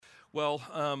Well,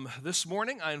 this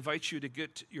morning I invite you to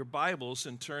get your Bibles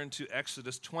and turn to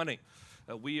Exodus 20.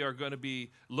 We are going to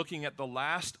be looking at the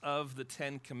last of the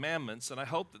Ten Commandments, and I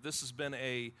hope that this has been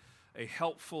a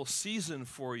helpful season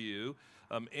for you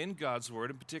in God's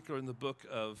Word, in particular in the book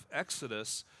of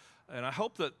Exodus. And I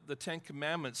hope that the Ten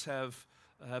Commandments have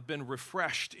been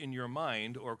refreshed in your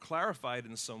mind or clarified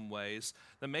in some ways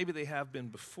that maybe they have been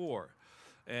before.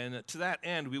 And to that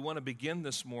end, we want to begin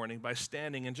this morning by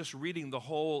standing and just reading the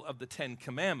whole of the Ten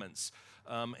Commandments.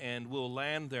 And we'll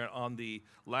land there on the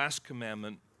last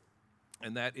commandment,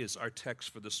 and that is our text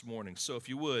for this morning. So if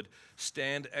you would,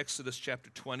 stand Exodus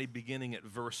chapter 20, beginning at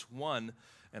verse 1,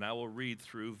 and I will read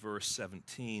through verse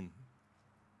 17.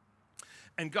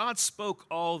 And God spoke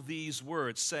all these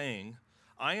words, saying,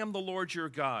 I am the Lord your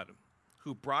God,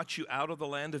 who brought you out of the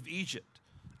land of Egypt,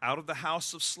 out of the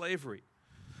house of slavery.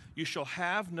 You shall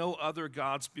have no other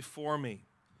gods before me.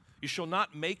 You shall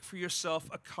not make for yourself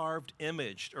a carved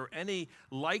image or any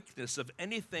likeness of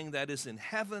anything that is in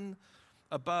heaven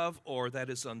above, or that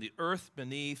is on the earth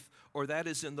beneath, or that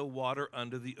is in the water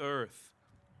under the earth.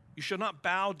 You shall not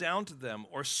bow down to them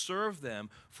or serve them,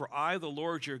 for I, the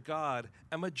Lord your God,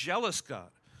 am a jealous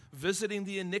God, visiting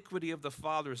the iniquity of the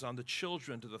fathers on the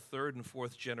children to the third and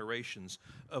fourth generations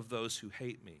of those who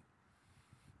hate me,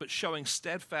 but showing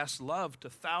steadfast love to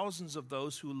thousands of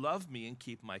those who love me and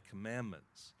keep my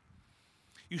commandments.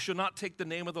 You shall not take the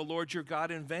name of the Lord your God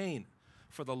in vain,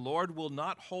 for the Lord will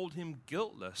not hold him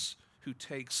guiltless who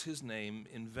takes his name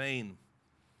in vain.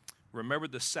 Remember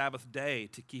the Sabbath day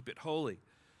to keep it holy.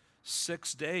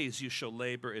 6 days you shall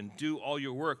labor and do all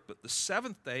your work, but the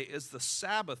seventh day is the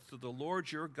Sabbath to the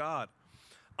Lord your God.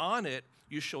 On it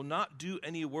you shall not do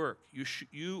any work,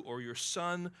 you or your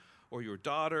son or your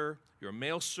daughter, your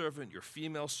male servant, your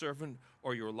female servant,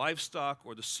 or your livestock,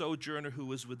 or the sojourner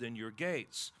who is within your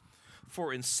gates.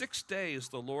 For in 6 days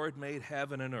the Lord made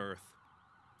heaven and earth,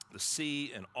 the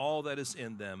sea and all that is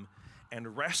in them,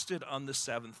 and rested on the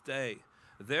seventh day.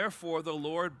 Therefore the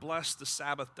Lord blessed the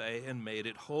Sabbath day and made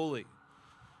it holy.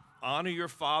 Honor your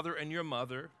father and your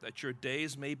mother, that your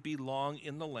days may be long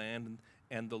in the land,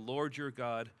 and the Lord your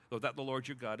God, or that the Lord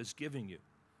your God is giving you.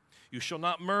 You shall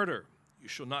not murder. You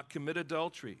shall not commit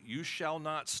adultery. You shall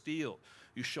not steal.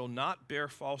 You shall not bear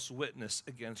false witness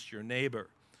against your neighbor.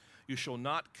 You shall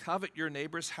not covet your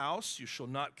neighbor's house. You shall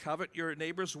not covet your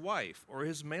neighbor's wife, or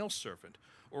his male servant,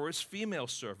 or his female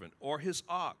servant, or his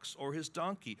ox, or his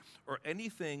donkey, or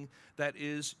anything that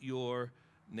is your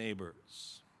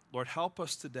neighbor's. Lord, help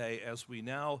us today as we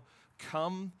now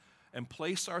come and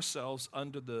place ourselves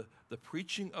under the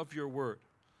preaching of your word.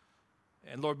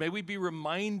 And Lord, may we be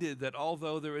reminded that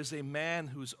although there is a man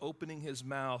who's opening his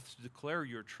mouth to declare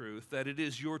your truth, that it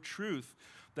is your truth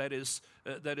that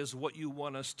is what you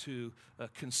want us to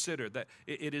consider. That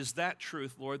it is that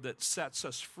truth, Lord, that sets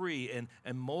us free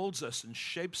and molds us and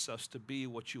shapes us to be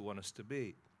what you want us to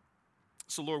be.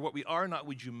 So Lord, what we are not,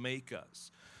 would you make us?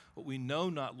 What we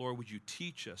know not, Lord, would you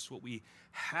teach us? What we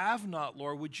have not,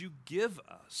 Lord, would you give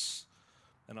us?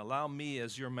 And allow me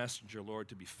as your messenger, Lord,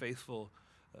 to be faithful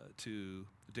to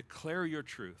declare your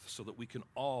truth so that we can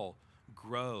all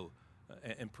grow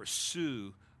and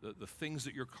pursue the things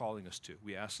that you're calling us to.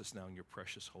 We ask this now in your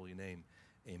precious holy name.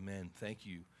 Amen. Thank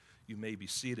you. You may be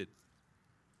seated.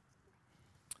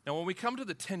 Now, when we come to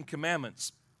the Ten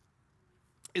Commandments,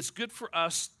 it's good for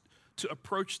us to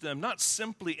approach them not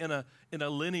simply in a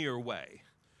linear way,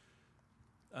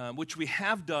 which we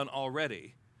have done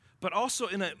already, but also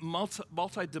in a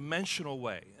multi-dimensional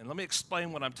way. And let me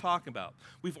explain what I'm talking about.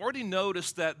 We've already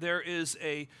noticed that there is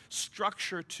a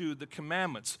structure to the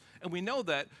commandments. And we know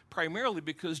that primarily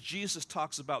because Jesus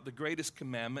talks about the greatest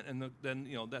commandment, and then,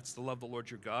 that's to love the Lord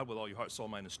your God with all your heart, soul,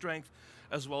 mind, and strength,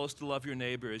 as well as to love your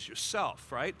neighbor as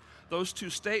yourself, right? Those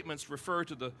two statements refer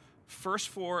to the first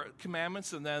 4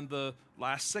 commandments and then the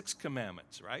last 6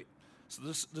 commandments, right? So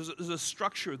there's a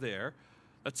structure there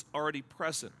that's already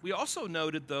present. We also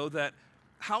noted, though, that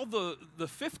how the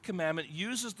 5th commandment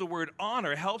uses the word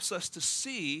honor helps us to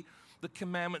see the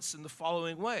commandments in the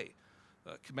following way.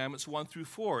 Commandments 1 through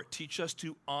 4 teach us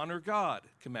to honor God.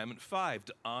 Commandment 5,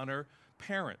 to honor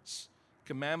parents.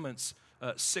 Commandments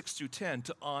 6 through 10,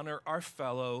 to honor our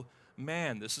fellow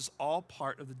man. This is all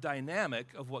part of the dynamic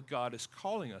of what God is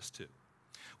calling us to.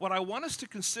 What I want us to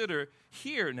consider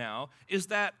here now is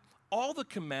that all the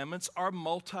commandments are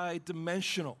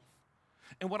multidimensional.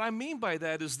 And what I mean by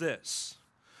that is this.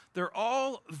 They're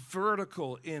all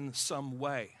vertical in some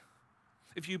way.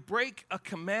 If you break a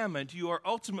commandment, you are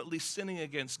ultimately sinning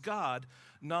against God,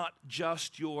 not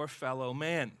just your fellow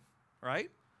man,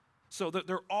 right? So that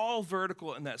they're all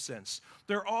vertical in that sense.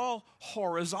 They're all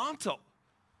horizontal.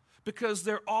 because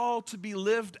they're all to be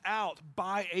lived out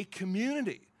by a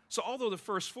community. So although the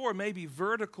first four may be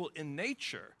vertical in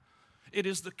nature, it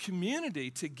is the community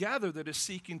together that is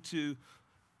seeking to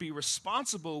be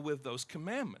responsible with those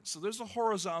commandments. So there's a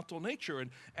horizontal nature, and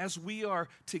as we are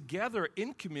together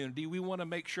in community, we want to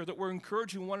make sure that we're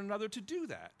encouraging one another to do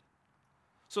that.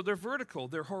 So they're vertical,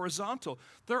 they're horizontal.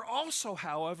 They're also,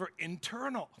 however,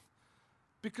 internal.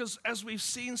 Because as we've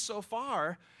seen so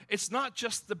far, it's not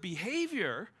just the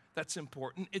behavior that's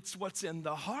important, it's what's in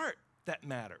the heart that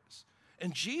matters.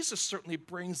 And Jesus certainly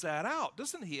brings that out,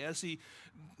 doesn't he, as he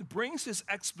brings his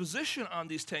exposition on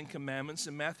these 10 commandments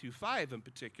in Matthew 5 in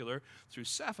particular through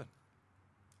 7.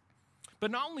 But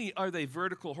not only are they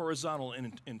vertical, horizontal,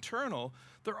 and internal,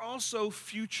 they're also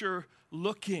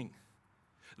future-looking.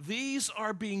 These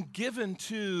are being given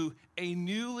to a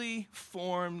newly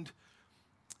formed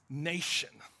nation,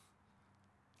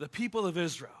 the people of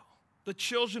Israel. The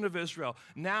children of Israel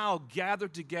now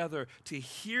gathered together to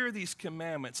hear these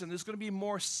commandments, and there's going to be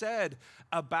more said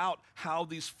about how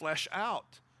these flesh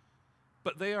out.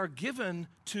 But they are given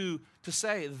to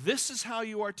say, this is how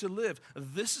you are to live.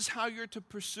 This is how you're to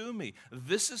pursue me.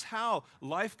 This is how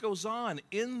life goes on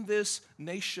in this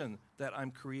nation that I'm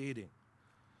creating.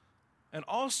 And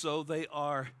also, they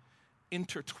are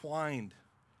intertwined.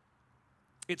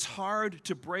 It's hard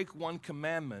to break one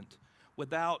commandment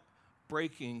without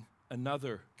breaking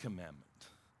another commandment.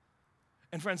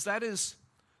 And friends, that is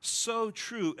so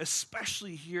true,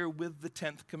 especially here with the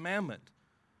 10th commandment.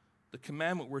 The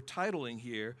commandment we're titling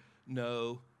here,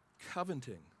 no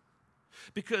coveting.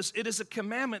 Because it is a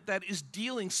commandment that is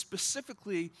dealing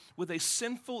specifically with a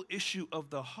sinful issue of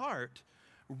the heart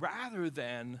rather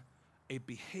than a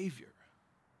behavior.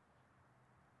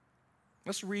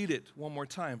 Let's read it one more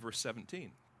time, verse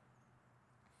 17.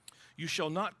 You shall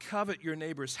not covet your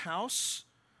neighbor's house.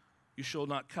 You shall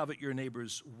not covet your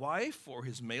neighbor's wife, or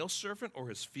his male servant, or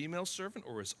his female servant,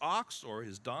 or his ox, or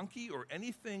his donkey, or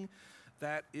anything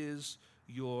that is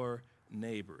your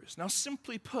neighbor's. Now,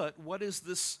 simply put, what is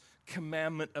this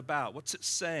commandment about? What's it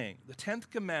saying? The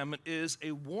 10th commandment is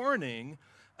a warning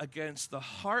against the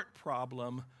heart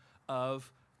problem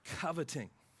of coveting.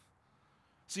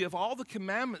 See, of all the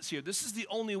commandments here, this is the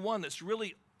only one that's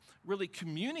really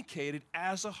communicated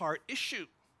as a heart issue.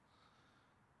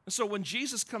 And so when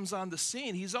Jesus comes on the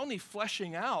scene, he's only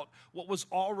fleshing out what was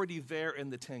already there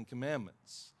in the 10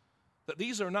 commandments. That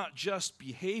these are not just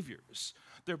behaviors.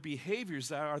 They're behaviors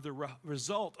that are the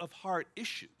result of heart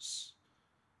issues.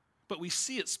 But we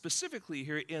see it specifically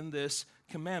here in this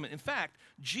commandment. In fact,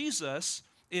 Jesus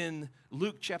in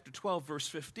Luke chapter 12, verse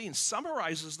 15,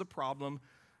 summarizes the problem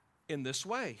in this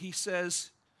way. He says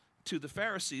to the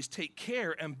Pharisees, take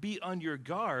care and be on your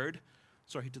guard.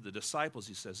 Sorry, to the disciples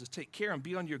he says, take care and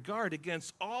be on your guard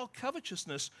against all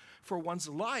covetousness, for one's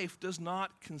life does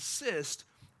not consist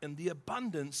in the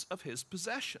abundance of his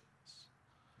possessions.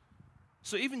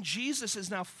 So even Jesus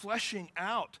is now fleshing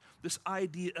out this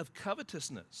idea of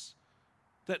covetousness,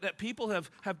 that people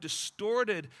have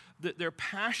distorted their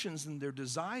passions and their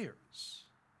desires.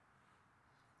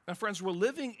 Now, friends, we're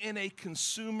living in a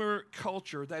consumer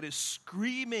culture that is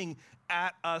screaming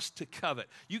at us to covet.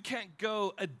 You can't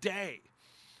go a day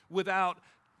without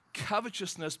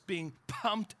covetousness being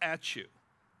pumped at you,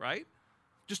 right?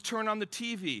 Just turn on the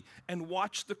TV and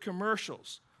watch the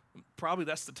commercials. Probably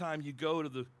that's the time you go to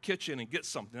the kitchen and get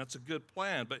something. That's a good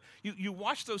plan. But you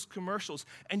watch those commercials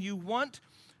and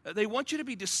they want you to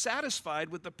be dissatisfied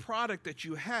with the product that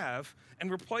you have and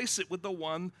replace it with the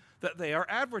one that they are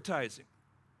advertising.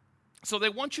 So they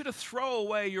want you to throw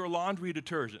away your laundry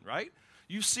detergent, right?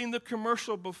 You've seen the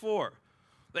commercial before.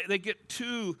 They get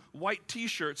 2 white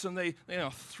T-shirts and they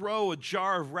throw a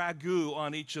jar of ragu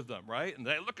on each of them, right? And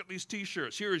they look at these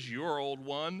T-shirts. Here's your old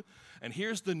one, and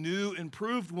here's the new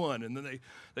improved one. And then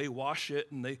they wash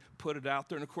it and they put it out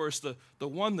there. And of course, the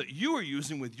one that you are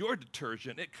using with your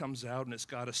detergent, it comes out and it's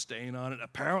got a stain on it.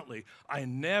 Apparently, I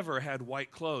never had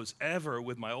white clothes ever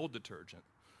with my old detergent.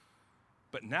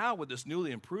 But now with this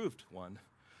newly improved one,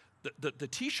 the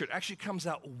T-shirt actually comes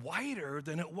out whiter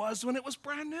than it was when it was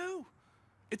brand new.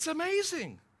 It's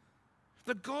amazing.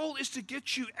 The goal is to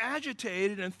get you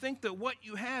agitated and think that what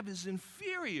you have is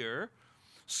inferior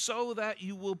so that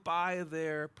you will buy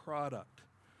their product.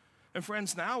 And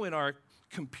friends, now in our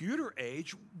computer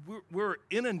age, we're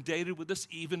inundated with this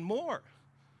even more.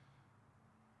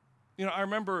 I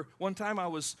remember one time I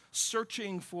was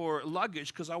searching for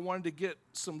luggage because I wanted to get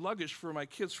some luggage for my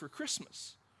kids for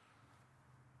Christmas.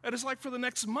 And it's like for the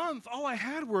next month, all I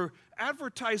had were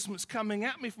advertisements coming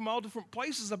at me from all different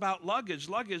places about luggage.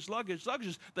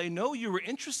 They know you were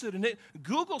interested in it.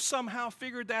 Google somehow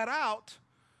figured that out.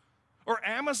 Or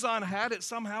Amazon had it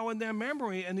somehow in their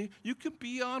memory, and you could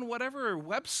be on whatever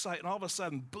website, and all of a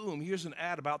sudden, boom, here's an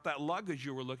ad about that luggage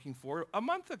you were looking for a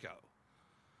month ago.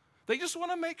 They just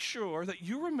want to make sure that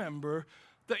you remember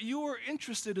that you are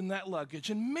interested in that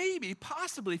luggage, and maybe,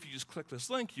 possibly, if you just click this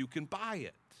link, you can buy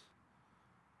it.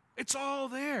 It's all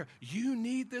there. You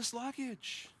need this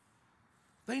luggage.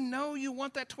 They know you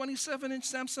want that 27-inch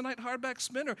Samsonite hardback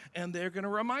spinner, and they're going to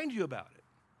remind you about it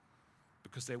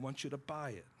because they want you to buy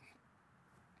it.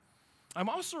 I'm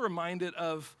also reminded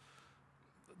of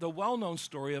the well-known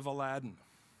story of Aladdin.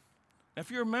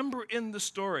 If you remember in the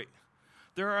story,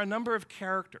 there are a number of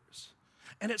characters,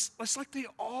 and it's like they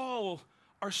all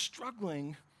are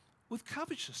struggling with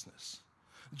covetousness.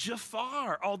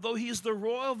 Jafar, although he's the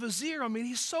royal vizier, I mean,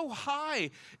 he's so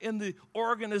high in the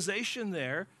organization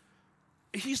there.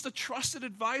 He's the trusted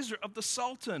advisor of the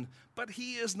Sultan, but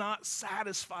he is not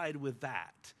satisfied with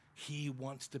that. He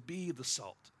wants to be the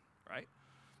Sultan, right?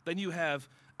 Then you have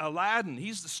Aladdin.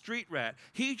 He's the street rat.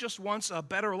 He just wants a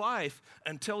better life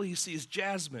until he sees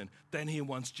Jasmine. Then he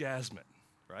wants Jasmine,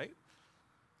 right?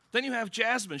 Then you have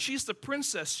Jasmine. She's the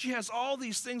princess. She has all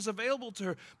these things available to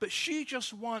her, but she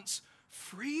just wants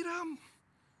freedom.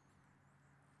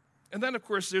 And then, of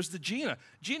course, there's the genie.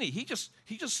 He just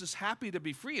is happy to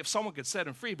be free if someone could set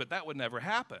him free, but that would never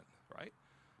happen, right?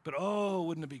 But, oh,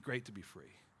 wouldn't it be great to be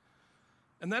free?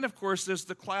 And then, of course, there's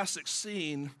the classic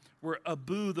scene where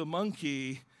Abu the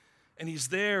monkey, and he's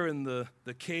there in the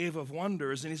Cave of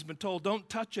Wonders, and he's been told, don't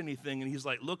touch anything, and he's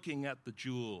like looking at the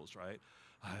jewels, right?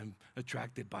 I'm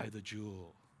attracted by the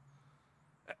jewel.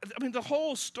 I mean, the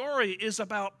whole story is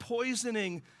about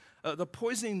poisoning, the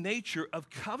poisoning nature of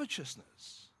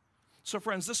covetousness. So,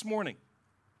 friends, this morning,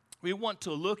 we want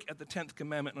to look at the 10th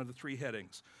commandment under 3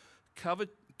 headings: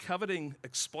 coveting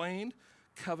explained,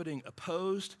 coveting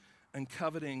opposed, and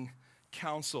coveting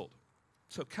counseled.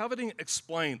 So, coveting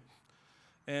explained.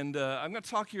 And I'm going to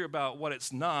talk here about what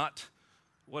it's not,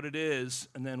 what it is,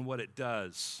 and then what it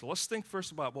does. So let's think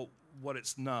first about what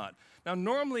it's not. Now,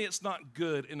 normally it's not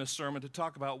good in a sermon to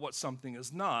talk about what something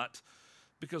is not,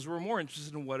 because we're more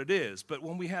interested in what it is. But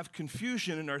when we have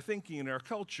confusion in our thinking, in our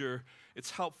culture, it's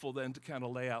helpful then to kind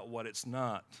of lay out what it's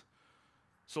not.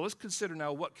 So let's consider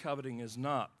now what coveting is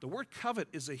not. The word covet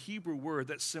is a Hebrew word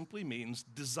that simply means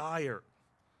desire.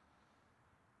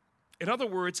 In other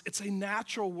words, it's a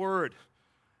natural word.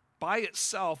 By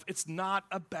itself, it's not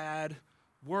a bad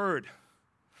word.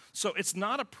 So it's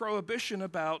not a prohibition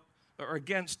about or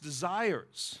against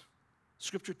desires.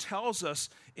 Scripture tells us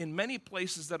in many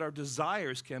places that our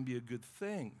desires can be a good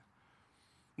thing.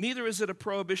 Neither is it a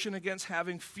prohibition against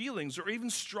having feelings or even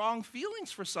strong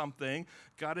feelings for something.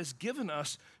 God has given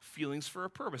us feelings for a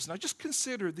purpose. Now just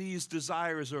consider these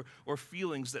desires or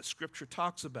feelings that Scripture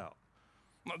talks about.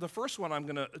 The first one I'm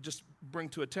going to just bring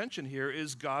to attention here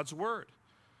is God's Word.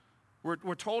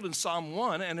 We're told in Psalm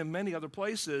 1 and in many other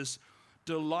places,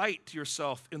 delight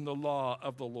yourself in the law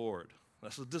of the Lord.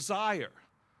 That's a desire.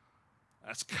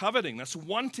 That's coveting. That's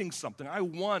wanting something. I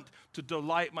want to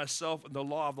delight myself in the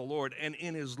law of the Lord and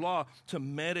in His law to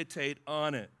meditate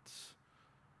on it.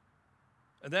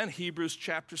 And then Hebrews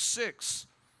chapter 6,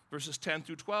 verses 10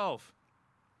 through 12.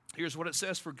 Here's what it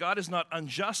says: for God is not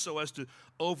unjust so as to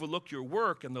overlook your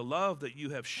work and the love that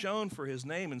you have shown for His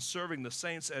name in serving the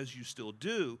saints as you still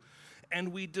do.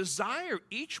 And we desire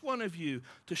each one of you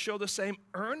to show the same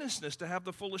earnestness, to have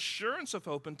the full assurance of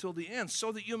hope until the end,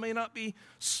 so that you may not be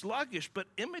sluggish, but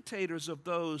imitators of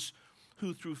those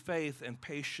who through faith and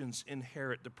patience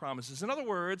inherit the promises. In other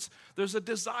words, there's a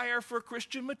desire for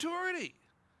Christian maturity.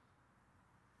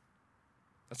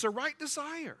 That's a right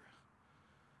desire.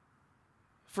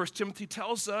 1 Timothy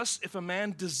tells us if a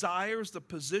man desires the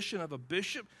position of a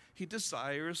bishop, he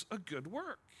desires a good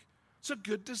work. It's a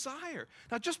good desire.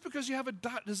 Now, just because you have a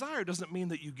desire doesn't mean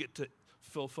that you get to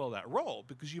fulfill that role,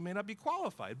 because you may not be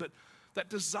qualified, but that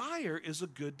desire is a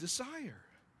good desire.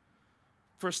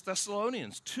 1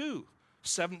 Thessalonians 2,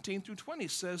 17 through 20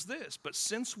 says this: but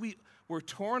since we were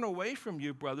torn away from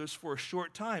you, brothers, for a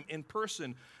short time, in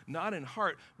person, not in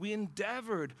heart, we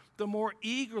endeavored the more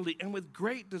eagerly and with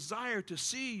great desire to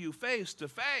see you face to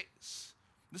face.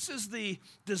 This is the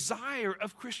desire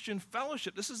of Christian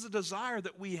fellowship. This is the desire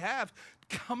that we have,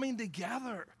 coming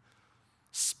together,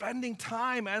 spending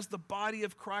time as the body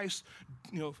of Christ,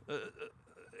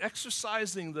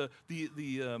 exercising the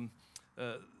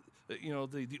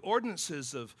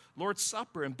ordinances of Lord's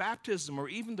Supper and baptism, or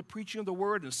even the preaching of the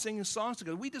word and singing songs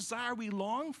together. We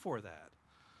long for that.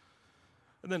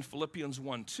 And then Philippians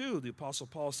 1:2, the Apostle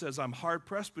Paul says, I'm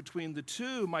hard-pressed between the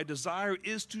two. My desire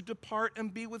is to depart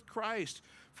and be with Christ,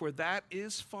 for that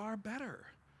is far better.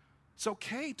 It's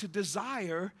okay to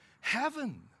desire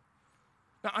heaven.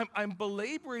 Now, I'm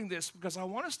belaboring this because I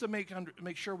want us to make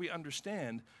sure we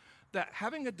understand that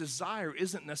having a desire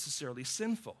isn't necessarily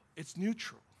sinful. It's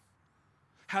neutral.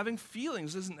 Having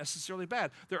feelings isn't necessarily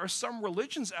bad. There are some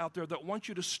religions out there that want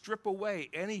you to strip away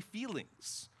any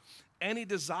feelings, any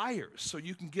desires, so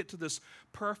you can get to this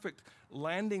perfect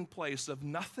landing place of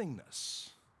nothingness.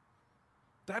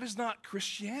 That is not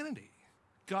Christianity.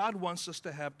 God wants us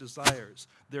to have desires.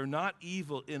 They're not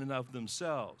evil in and of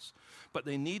themselves, but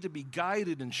they need to be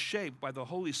guided and shaped by the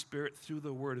Holy Spirit through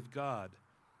the Word of God.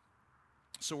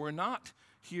 So we're not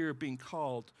here being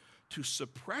called to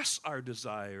suppress our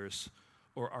desires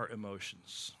or our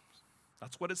emotions.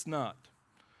 That's what it's not.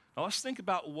 Now let's think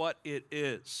about what it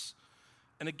is.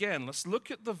 And again, let's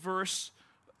look at the verse,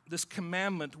 this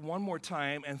commandment one more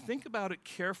time, and think about it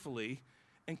carefully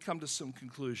and come to some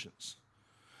conclusions.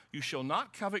 You shall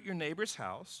not covet your neighbor's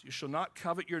house. You shall not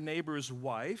covet your neighbor's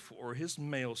wife or his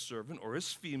male servant or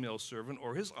his female servant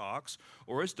or his ox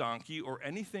or his donkey or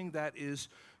anything that is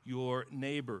your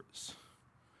neighbor's.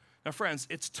 Now, friends,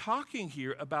 it's talking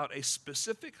here about a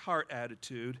specific heart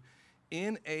attitude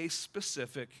in a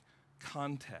specific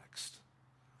context.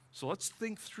 So let's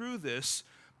think through this,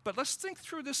 but let's think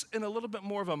through this in a little bit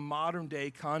more of a modern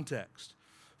day context.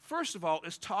 First of all,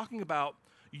 it's talking about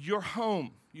your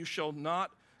home. You shall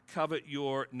not covet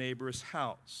your neighbor's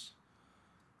house.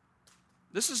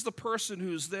 This is the person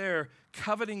who's there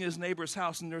coveting his neighbor's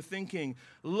house, and they're thinking,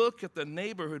 look at the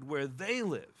neighborhood where they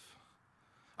live.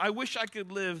 I wish I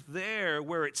could live there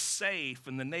where it's safe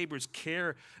and the neighbors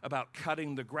care about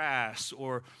cutting the grass,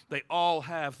 or they all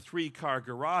have 3-car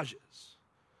garages.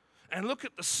 And look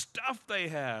at the stuff they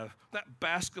have, that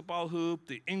basketball hoop,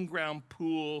 the in-ground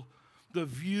pool, the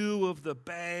view of the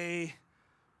bay.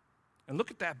 And look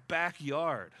at that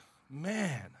backyard.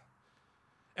 Man.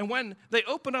 And when they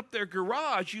open up their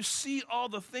garage, you see all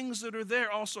the things that are there,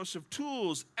 all sorts of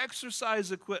tools,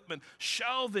 exercise equipment,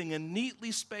 shelving, and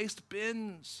neatly spaced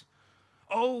bins.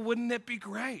 Oh, wouldn't it be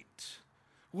great?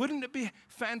 Wouldn't it be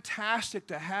fantastic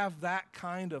to have that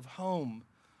kind of home?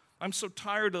 I'm so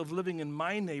tired of living in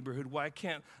my neighborhood. Why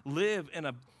can't I live in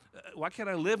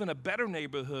a better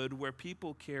neighborhood where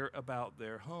people care about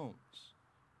their homes?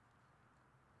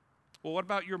 Well, what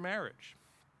about your marriage?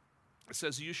 It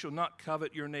says, you shall not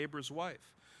covet your neighbor's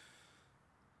wife.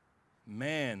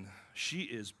 Man, she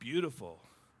is beautiful.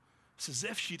 It's as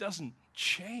if she doesn't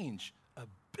change a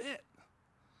bit.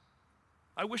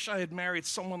 I wish I had married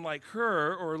someone like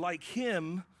her or like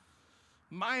him.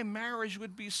 My marriage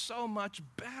would be so much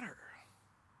better.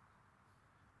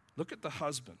 Look at the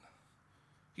husband.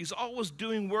 He's always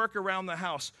doing work around the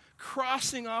house,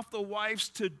 crossing off the wife's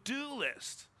to-do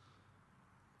list.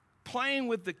 Playing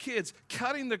with the kids,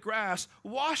 cutting the grass,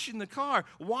 washing the car.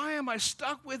 Why am I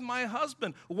stuck with my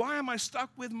husband? Why am I stuck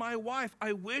with my wife?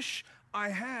 I wish I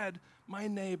had my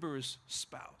neighbor's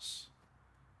spouse.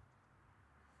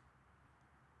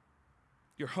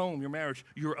 Your home, your marriage,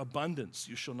 your abundance.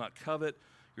 You shall not covet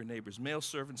your neighbor's male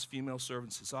servants, female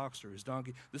servants, his ox or his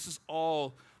donkey. This is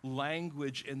all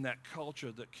language in that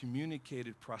culture that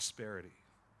communicated prosperity.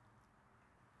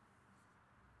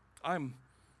 I'm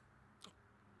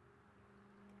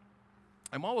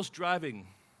always driving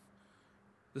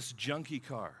this junky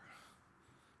car,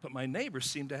 but my neighbors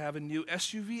seem to have a new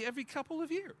SUV every couple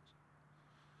of years.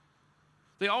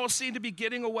 They always seem to be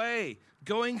getting away,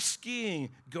 going skiing,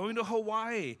 going to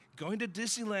Hawaii, going to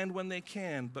Disneyland when they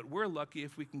can, but we're lucky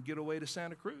if we can get away to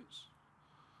Santa Cruz.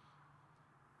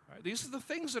 All right, these are the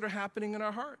things that are happening in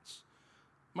our hearts.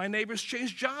 My neighbors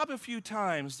changed job a few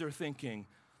times, they're thinking.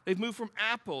 They've moved from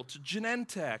Apple to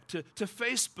Genentech to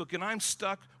Facebook, and I'm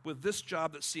stuck with this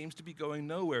job that seems to be going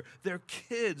nowhere. Their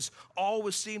kids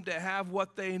always seem to have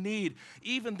what they need.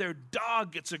 Even their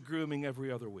dog gets a grooming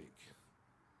every other week.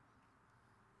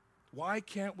 Why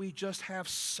can't we just have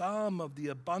some of the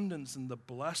abundance and the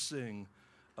blessing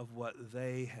of what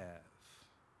they have?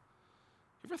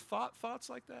 You ever thought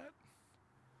thoughts like that?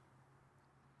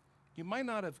 You might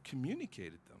not have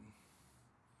communicated them,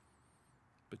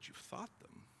 but you've thought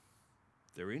them.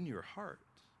 They're in your heart.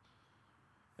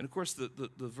 And of course, the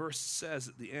verse says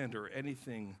at the end, or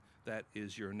anything that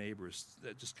is your neighbor's.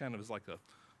 That just kind of is like a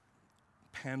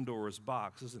Pandora's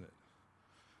box, isn't it?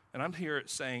 And I'm here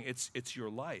saying it's your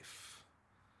life.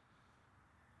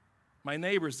 My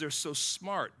neighbors, they're so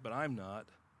smart, but I'm not.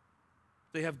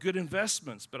 They have good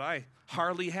investments, but I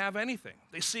hardly have anything.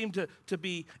 They seem to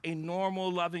be a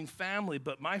normal, loving family,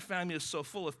 but my family is so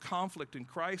full of conflict and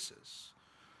crisis.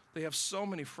 They have so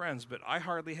many friends, but I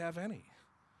hardly have any.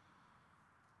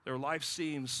 Their life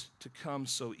seems to come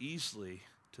so easily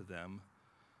to them,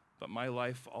 but my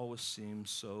life always seems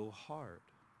so hard.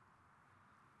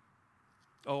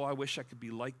 Oh, I wish I could be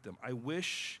like them. I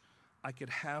wish I could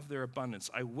have their abundance.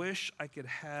 I wish I could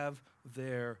have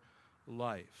their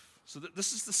life. So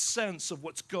this is the sense of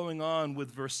what's going on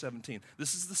with verse 17.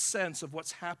 This is the sense of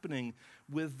what's happening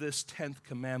with this 10th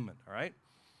commandment, all right?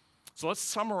 So let's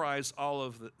summarize all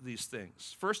of these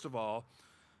things. First of all,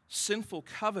 sinful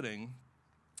coveting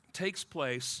takes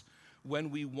place when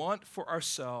we want for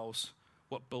ourselves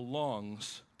what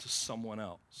belongs to someone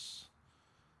else.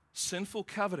 Sinful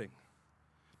coveting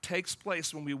takes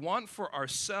place when we want for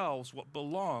ourselves what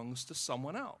belongs to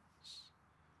someone else.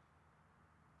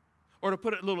 Or to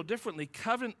put it a little differently,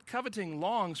 coveting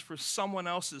longs for someone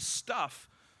else's stuff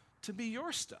to be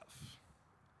your stuff.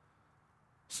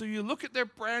 So you look at their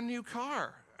brand new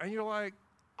car and you're like,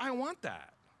 I want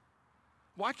that.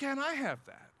 Why can't I have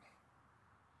that?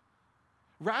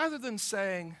 Rather than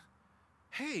saying,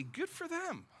 hey, good for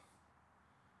them.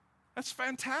 That's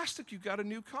fantastic, you got a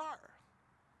new car.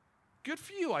 Good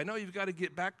for you. I know you've got to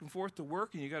get back and forth to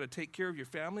work and you've got to take care of your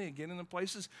family and get into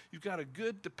places. You've got a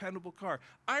good, dependable car.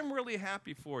 I'm really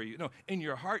happy for you. No, in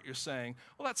your heart you're saying,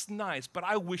 well, that's nice, but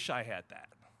I wish I had that.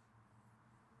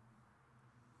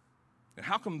 And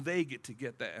how come they get to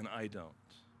get that and I don't?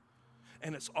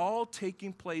 And it's all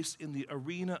taking place in the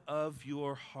arena of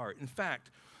your heart. In fact,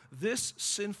 this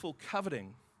sinful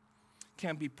coveting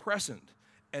can be present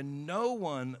and no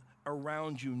one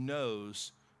around you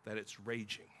knows that it's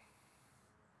raging.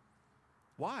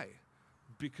 Why?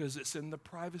 Because it's in the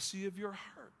privacy of your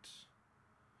heart.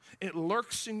 It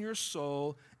lurks in your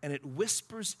soul and it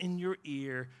whispers in your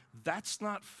ear, that's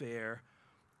not fair.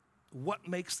 What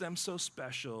makes them so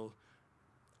special?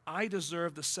 I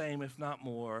deserve the same, if not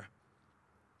more.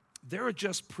 They're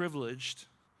just privileged.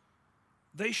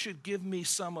 They should give me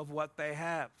some of what they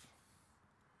have.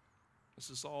 This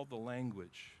is all the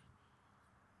language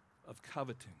of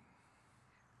coveting.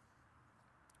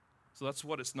 So that's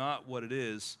what it's not, what it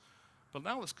is. But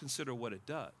now let's consider what it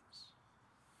does.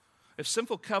 If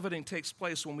sinful coveting takes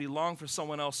place when we long for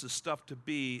someone else's stuff to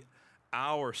be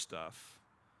our stuff,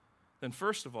 then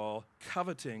first of all,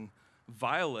 coveting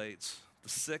violates the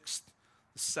 6th,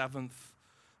 the 7th,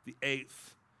 the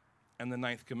 8th, and the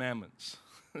 9th commandments.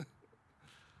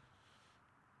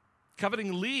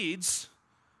 Coveting leads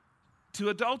to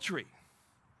adultery,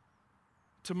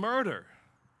 to murder,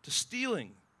 to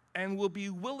stealing, and will be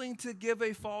willing to give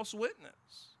a false witness.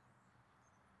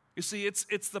 You see,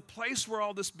 it's the place where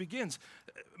all this begins.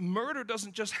 Murder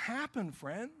doesn't just happen,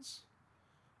 friends.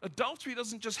 Adultery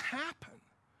doesn't just happen.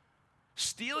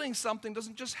 Stealing something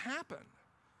doesn't just happen.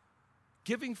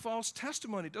 Giving false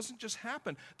testimony doesn't just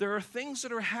happen. There are things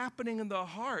that are happening in the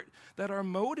heart that are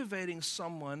motivating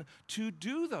someone to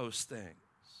do those things.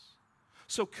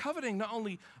 So coveting not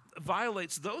only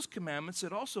violates those commandments,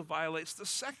 it also violates the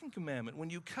 2nd commandment. When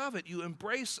you covet, you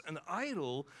embrace an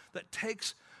idol that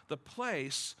takes the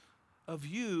place of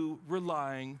you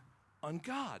relying on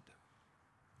God.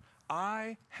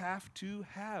 I have to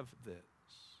have this,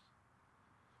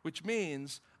 which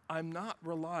means I'm not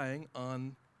relying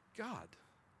on God.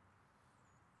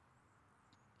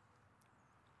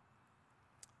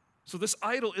 So this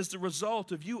idol is the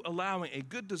result of you allowing a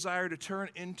good desire to turn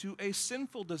into a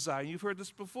sinful desire. You've heard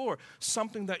this before.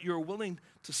 Something that you're willing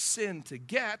to sin to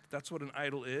get, that's what an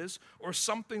idol is, or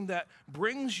something that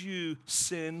brings you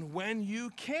sin when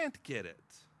you can't get it.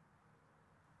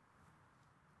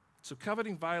 So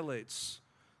coveting violates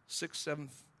 6th, 7th,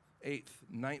 8th,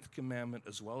 9th commandment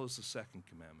as well as the 2nd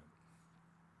commandment.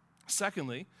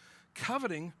 Secondly,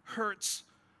 coveting hurts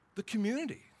the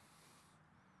community.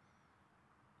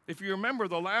 If you remember,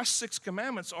 the last 6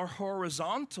 commandments are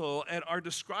horizontal and are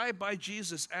described by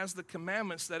Jesus as the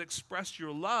commandments that express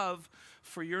your love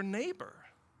for your neighbor.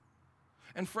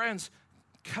 And friends,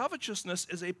 covetousness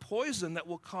is a poison that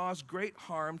will cause great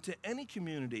harm to any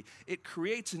community. It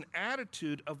creates an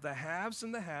attitude of the haves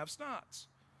and the have-nots.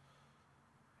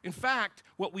 In fact,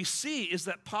 what we see is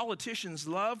that politicians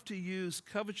love to use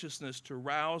covetousness to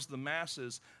rouse the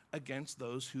masses against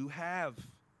those who have.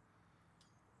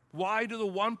 Why do the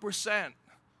 1%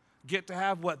 get to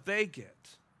have what they get?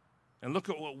 And look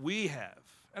at what we have.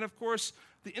 And of course,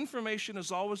 the information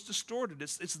is always distorted.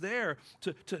 It's there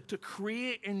to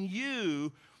create in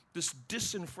you this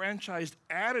disenfranchised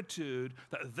attitude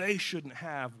that they shouldn't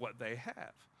have what they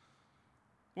have.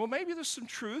 Well, maybe there's some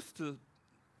truth to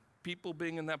people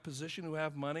being in that position who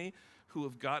have money, who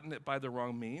have gotten it by the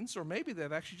wrong means, or maybe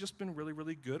they've actually just been really,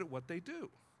 really good at what they do.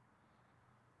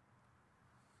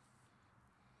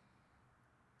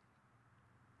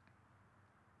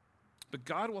 But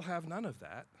God will have none of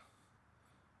that.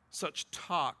 Such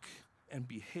talk and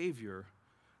behavior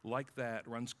like that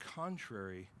runs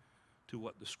contrary to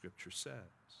what the Scripture says.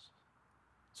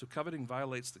 So coveting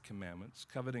violates the commandments.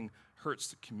 Coveting hurts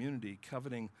the community.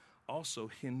 Coveting also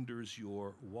hinders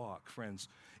your walk. Friends,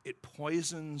 it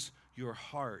poisons your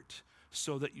heart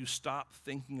so that you stop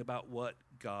thinking about what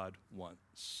God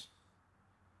wants.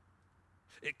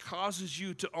 It causes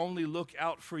you to only look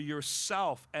out for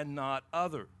yourself and not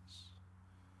others.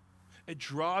 It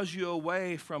draws you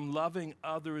away from loving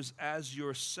others as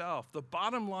yourself. The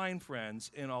bottom line, friends,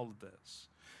 in all of this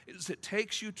is it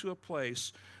takes you to a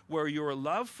place where your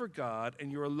love for God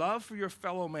and your love for your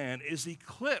fellow man is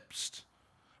eclipsed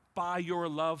by your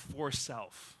love for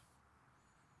self.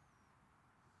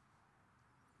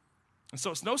 And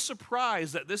so it's no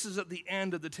surprise that this is at the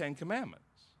end of the Ten Commandments.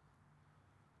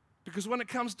 Because when it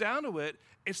comes down to it,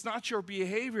 it's not your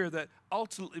behavior that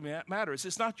ultimately matters.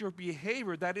 It's not your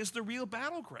behavior that is the real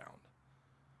battleground.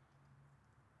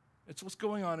 It's what's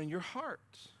going on in your heart.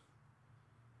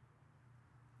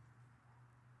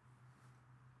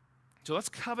 So let's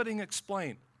coveting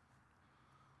explain.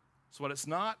 It's what it's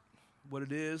not, what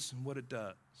it is, and what it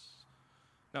does.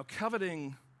 Now,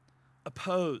 coveting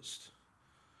opposed.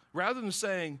 Rather than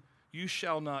saying, you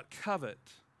shall not covet,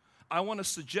 I want to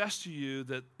suggest to you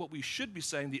that what we should be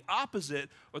saying, the opposite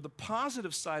or the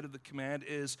positive side of the command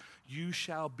is, you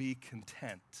shall be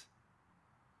content.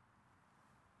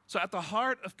 So at the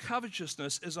heart of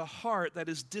covetousness is a heart that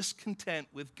is discontent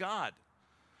with God.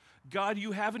 God,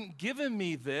 you haven't given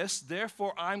me this,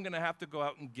 therefore I'm going to have to go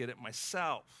out and get it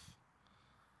myself.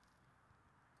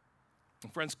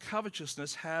 And friends,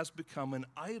 covetousness has become an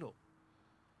idol.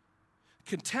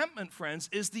 Contentment, friends,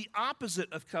 is the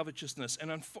opposite of covetousness.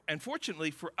 And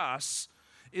unfortunately for us,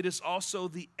 it is also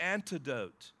the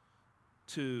antidote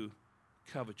to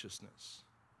covetousness.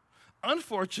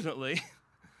 Unfortunately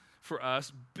for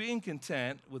us, being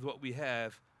content with what we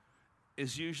have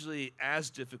is usually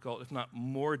as difficult, if not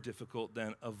more difficult,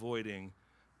 than avoiding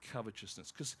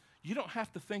covetousness. Because you don't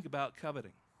have to think about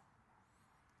coveting.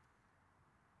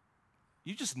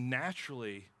 You just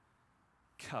naturally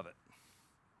covet.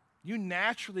 You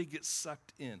naturally get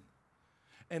sucked in.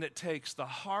 And it takes the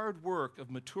hard work of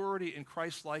maturity in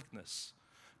Christ-likeness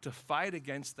to fight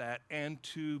against that and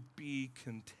to be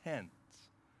content.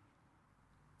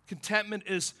 Contentment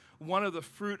is one of the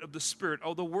fruit of the Spirit.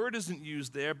 Oh, the word isn't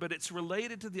used there, but it's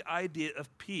related to the idea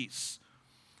of peace.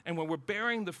 And when we're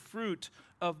bearing the fruit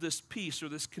of this peace or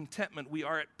this contentment, we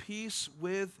are at peace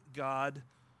with God,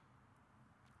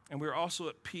 and we're also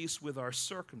at peace with our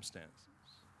circumstances.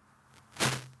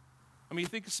 I mean, you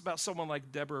think it's about someone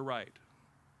like Deborah Wright,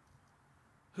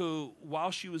 who,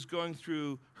 while she was going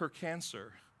through her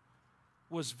cancer,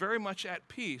 was very much at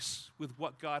peace with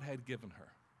what God had given her.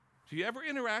 If you ever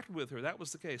interacted with her, that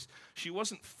was the case. She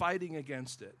wasn't fighting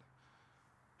against it.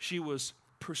 She was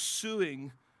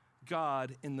pursuing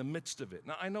God in the midst of it.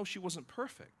 Now, I know she wasn't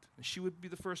perfect, and she would be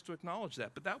the first to acknowledge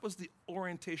that, but that was the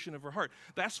orientation of her heart.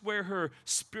 That's where her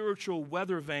spiritual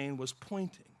weather vane was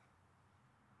pointing.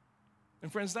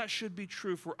 And friends, that should be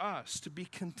true for us, to be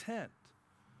content.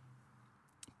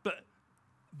 But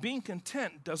being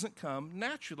content doesn't come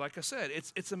naturally. Like I said,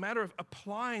 it's a matter of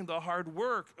applying the hard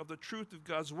work of the truth of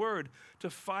God's word to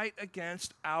fight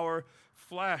against our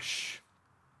flesh.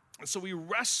 And so we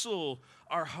wrestle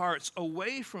our hearts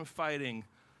away from fighting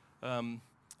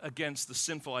against the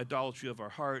sinful idolatry of our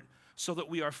heart so that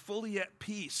we are fully at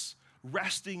peace,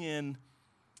 resting in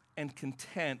and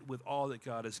content with all that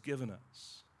God has given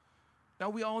us. Now,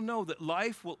 we all know that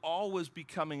life will always be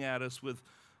coming at us with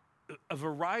a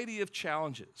variety of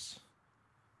challenges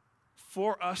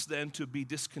for us then to be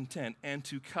discontent and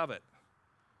to covet.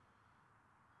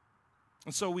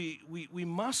 And so we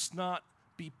must not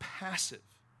be passive.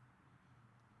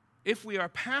 If we are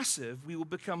passive, we will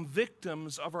become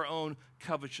victims of our own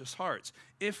covetous hearts.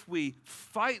 If we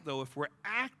fight, though, if we're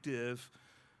active,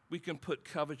 we can put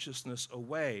covetousness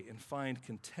away and find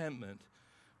contentment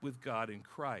with God in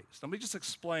Christ. Let me just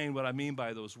explain what I mean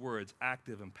by those words,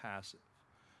 active and passive.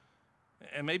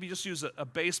 And maybe just use a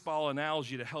baseball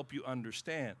analogy to help you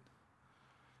understand.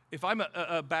 If I'm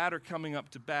a batter coming up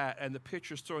to bat and the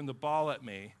pitcher's throwing the ball at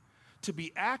me, to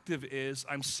be active is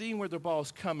I'm seeing where the ball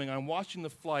is coming, I'm watching the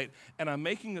flight, and I'm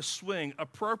making a swing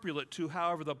appropriate to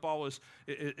however the ball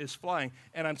is flying,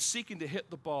 and I'm seeking to hit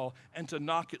the ball and to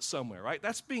knock it somewhere, right?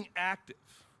 That's being active.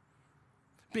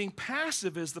 Being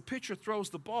passive is the pitcher throws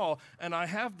the ball, and I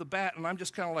have the bat, and I'm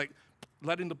just kind of like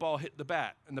letting the ball hit the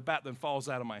bat, and the bat then falls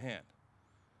out of my hand.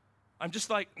 I'm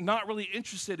just like not really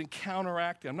interested in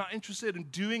counteracting. I'm not interested in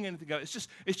doing anything else.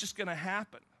 It's just going to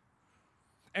happen.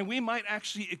 And we might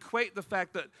actually equate the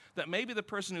fact that maybe the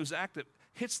person who's active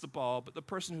hits the ball, but the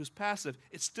person who's passive,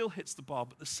 it still hits the ball,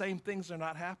 but the same things are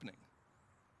not happening.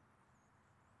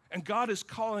 And God is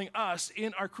calling us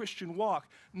in our Christian walk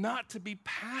not to be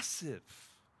passive,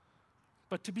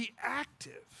 but to be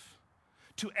active,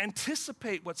 to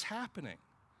anticipate what's happening,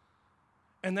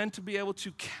 and then to be able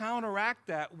to counteract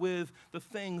that with the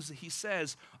things that he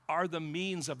says are the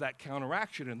means of that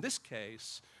counteraction. In this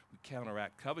case, we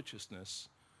counteract covetousness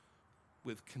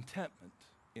with contentment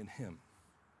in him.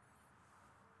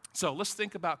 So let's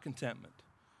think about contentment.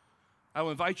 I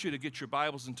will invite you to get your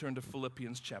Bibles and turn to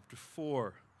Philippians chapter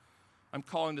 4. I'm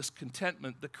calling this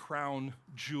contentment the crown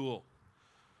jewel.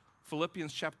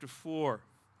 Philippians chapter 4.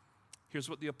 Here's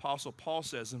what the Apostle Paul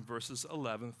says in verses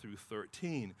 11 through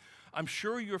 13. I'm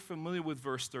sure you're familiar with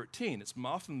verse 13. It's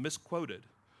often misquoted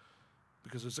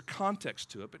because there's a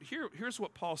context to it. But here's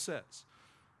what Paul says.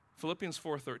 Philippians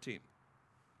 4:13.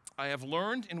 I have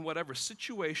learned in whatever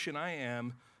situation I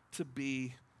am to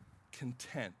be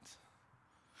content.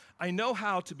 I know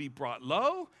how to be brought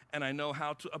low, and I know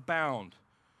how to abound.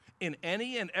 In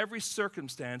any and every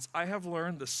circumstance, I have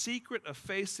learned the secret of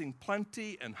facing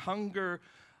plenty and hunger,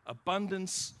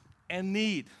 abundance and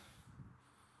need.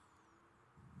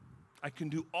 I can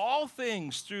do all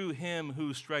things through him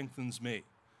who strengthens me.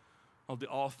 Well, the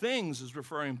all things is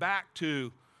referring back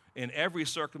to in every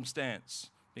circumstance,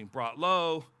 being brought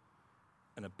low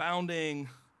and abounding.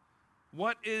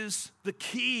 What is the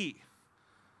key?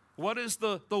 What is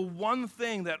the one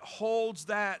thing that holds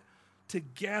that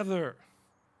together?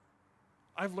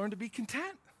 I've learned to be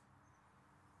content.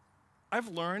 I've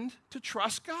learned to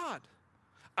trust God.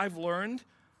 I've learned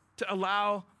to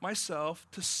allow myself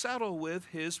to settle with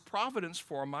his providence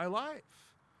for my life.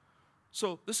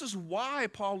 So this is why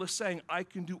Paul is saying, I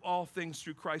can do all things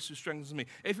through Christ who strengthens me.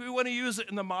 If we want to use it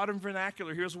in the modern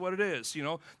vernacular, here's what it is. You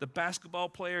know, the basketball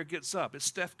player gets up. It's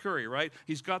Steph Curry, right?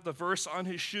 He's got the verse on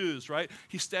his shoes, right?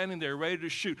 He's standing there ready to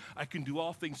shoot. I can do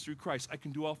all things through Christ. I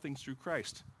can do all things through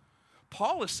Christ.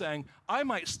 Paul is saying, I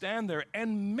might stand there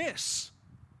and miss.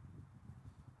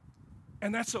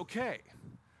 And that's okay,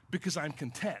 because I'm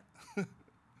content.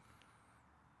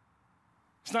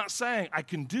 It's not saying I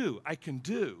can do.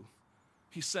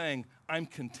 He's saying I'm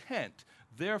content,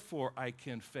 therefore I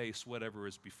can face whatever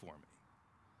is before me.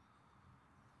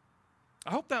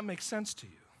 I hope that makes sense to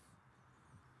you.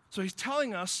 So he's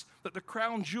telling us that the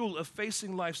crown jewel of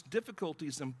facing life's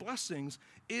difficulties and blessings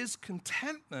is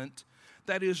contentment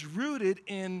that is rooted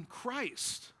in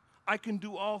Christ. I can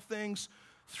do all things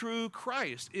through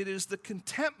Christ. It is the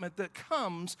contentment that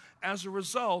comes as a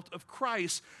result of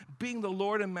Christ being the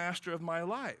Lord and Master of my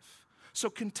life. So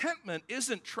contentment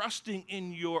isn't trusting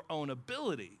in your own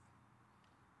ability.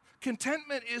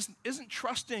 Contentment isn't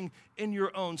trusting in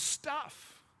your own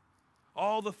stuff,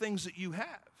 all the things that you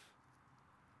have.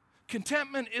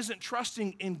 Contentment isn't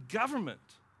trusting in government,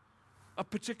 a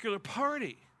particular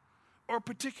party, or a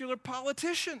particular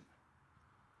politician.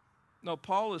 No,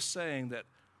 Paul is saying that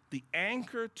the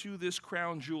anchor to this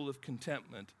crown jewel of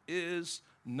contentment is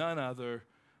none other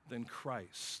than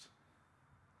Christ.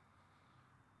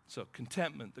 So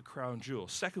contentment, the crown jewel.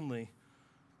 Secondly,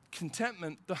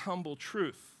 contentment, the humble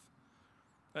truth.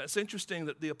 It's interesting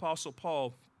that the Apostle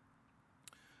Paul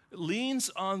leans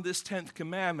on this 10th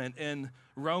commandment in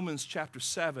Romans chapter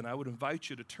 7. I would invite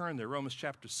you to turn there, Romans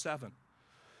chapter 7.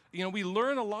 You know, we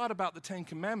learn a lot about the 10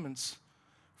 commandments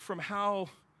from how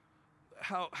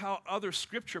other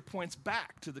scripture points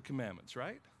back to the commandments,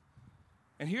 right?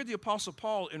 And here the Apostle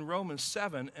Paul in Romans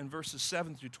 7 and verses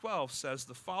 7 through 12 says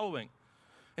the following.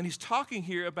 And he's talking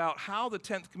here about how the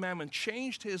 10th commandment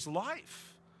changed his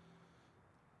life.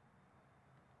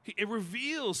 It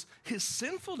reveals his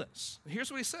sinfulness. And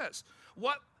here's what he says.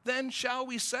 What then shall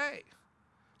we say?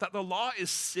 That the law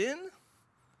is sin?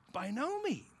 By no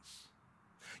means.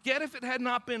 Yet if it had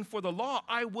not been for the law,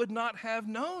 I would not have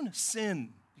known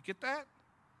sin. You get that?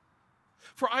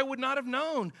 For I would not have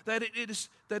known that it is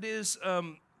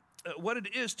what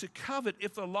it is to covet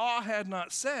if the law had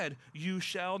not said, you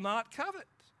shall not covet.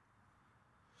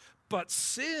 But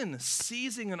sin,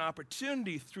 seizing an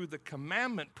opportunity through the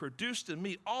commandment, produced in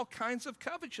me all kinds of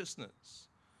covetousness.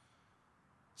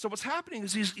 So what's happening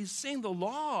is he's seeing the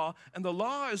law, and the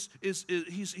law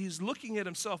he's looking at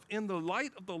himself in the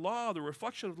light of the law, the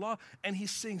reflection of the law, and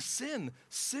he's seeing sin,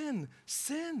 sin,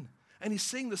 sin. And he's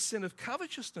seeing the sin of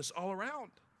covetousness all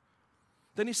around.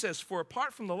 Then he says, for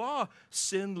apart from the law,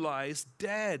 sin lies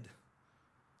dead.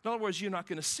 In other words, you're not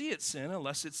going to see it sin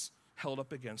unless it's held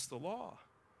up against the law.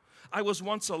 I was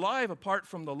once alive apart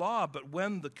from the law, but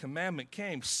when the commandment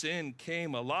came, sin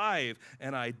came alive,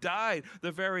 and I died.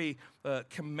 The very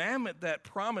commandment that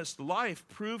promised life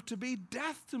proved to be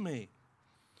death to me.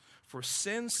 For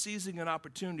sin, seizing an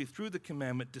opportunity through the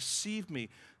commandment, deceived me,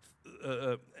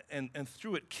 and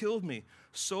through it killed me.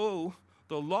 So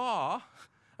the law,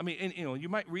 I mean, and, you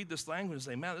might read this language and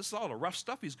say, man, this is all the rough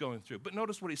stuff he's going through. But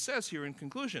notice what he says here in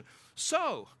conclusion.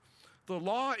 So the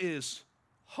law is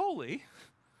holy,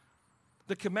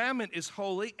 the commandment is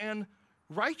holy and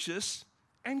righteous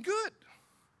and good.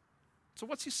 So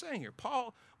what's he saying here?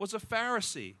 Paul was a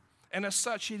Pharisee, and as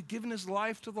such, he had given his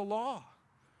life to the law.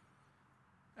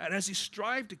 And as he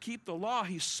strived to keep the law,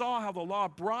 he saw how the law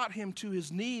brought him to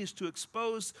his knees to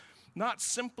expose not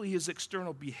simply his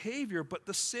external behavior, but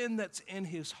the sin that's in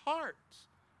his heart.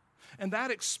 And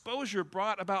that exposure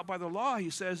brought about by the law, he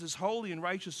says, is holy and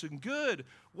righteous and good.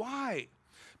 Why?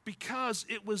 Because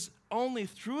it was only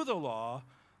through the law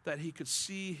that he could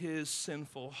see his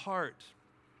sinful heart.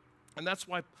 And that's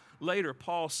why later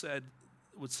Paul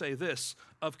would say this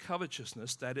of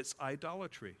covetousness, that it's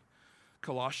idolatry.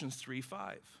 Colossians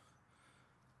 3:5.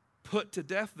 Put to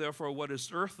death, therefore, what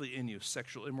is earthly in you,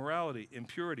 sexual immorality,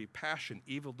 impurity, passion,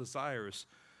 evil desires,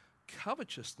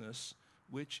 covetousness,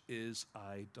 which is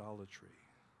idolatry.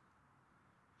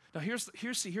 Now here's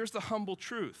the humble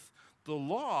truth. The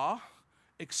law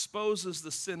exposes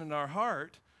the sin in our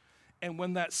heart, and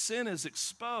when that sin is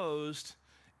exposed,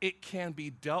 it can be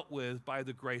dealt with by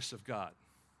the grace of God.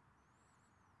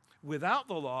 Without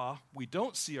the law, we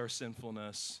don't see our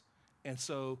sinfulness, and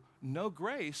so no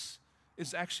grace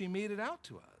is actually meted out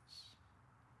to us.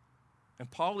 And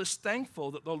Paul is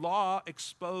thankful that the law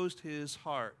exposed his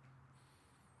heart.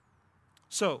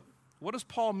 So, what does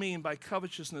Paul mean by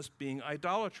covetousness being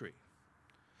idolatry?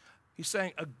 He's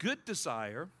saying a good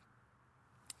desire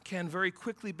can very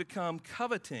quickly become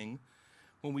coveting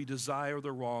when we desire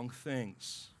the wrong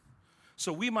things.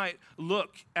 So we might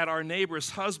look at our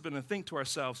neighbor's husband and think to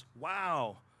ourselves,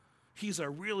 wow, he's a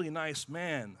really nice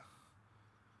man.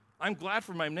 I'm glad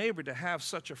for my neighbor to have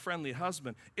such a friendly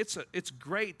husband. It's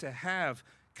great to have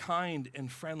kind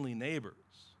and friendly neighbors.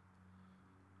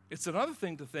 It's another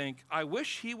thing to think, I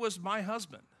wish he was my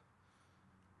husband.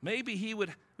 Maybe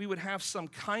we would have some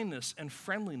kindness and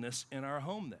friendliness in our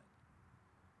home then.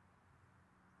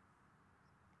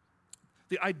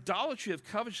 The idolatry of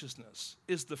covetousness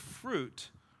is the fruit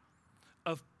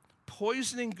of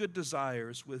poisoning good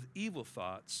desires with evil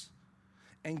thoughts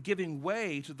and giving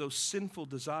way to those sinful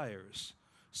desires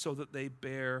so that they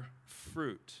bear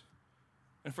fruit.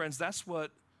 And friends, that's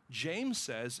what James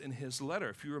says in his letter.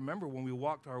 If you remember when we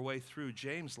walked our way through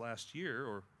James last year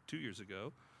or 2 years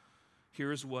ago,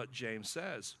 here's what James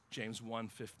says, James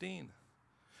 1:15.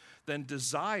 Then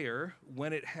desire,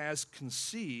 when it has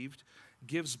conceived,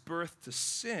 gives birth to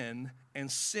sin,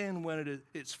 and sin, when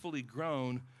it's fully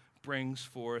grown, brings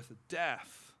forth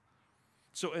death.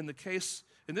 So in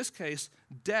this case,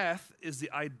 death is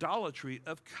the idolatry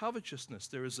of covetousness.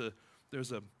 There's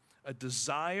a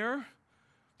desire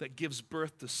that gives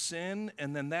birth to sin,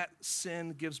 and then that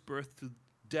sin gives birth to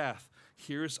death.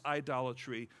 Here's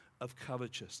idolatry of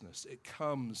covetousness. It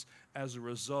comes as a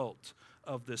result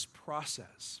of this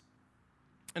process.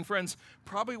 And friends,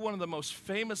 probably one of the most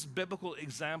famous biblical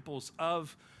examples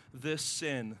of this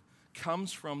sin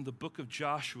comes from the book of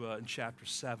Joshua in chapter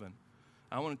 7.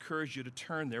 I want to encourage you to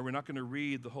turn there. We're not going to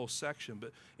read the whole section,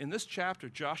 but in this chapter,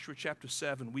 Joshua chapter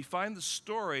 7, we find the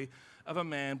story of a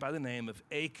man by the name of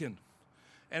Achan.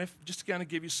 And just to kind of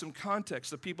give you some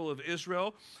context, the people of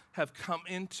Israel have come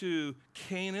into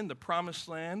Canaan, the promised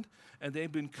land, and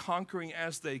they've been conquering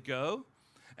as they go.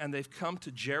 And they've come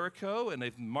to Jericho, and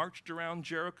they've marched around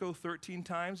Jericho 13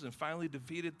 times and finally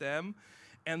defeated them.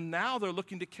 And now they're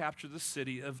looking to capture the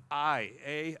city of Ai.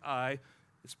 A-I,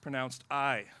 it's pronounced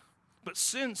I. But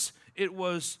since it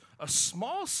was a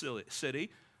small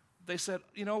city, they said,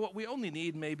 you know what, we only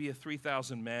need maybe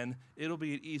 3,000 men. It'll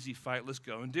be an easy fight. Let's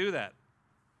go and do that.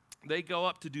 They go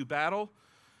up to do battle,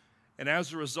 and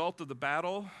as a result of the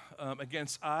battle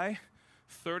against Ai,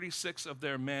 36 of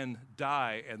their men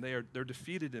die, and they're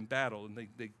defeated in battle, and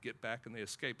they get back and they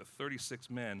escape, but 36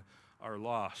 men are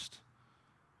lost.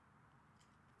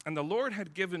 And the Lord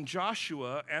had given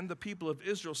Joshua and the people of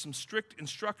Israel some strict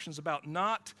instructions about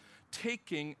not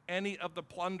taking any of the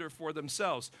plunder for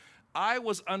themselves. Ai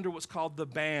was under what's called the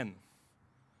ban,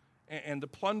 and the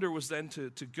plunder was then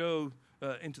to go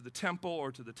into the temple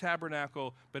or to the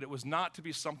tabernacle, but it was not to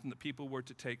be something that people were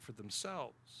to take for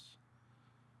themselves.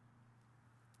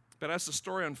 But as the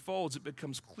story unfolds, it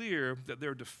becomes clear that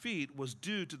their defeat was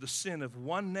due to the sin of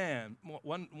one man,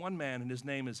 and his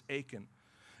name is Achan.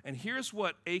 And here's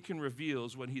what Achan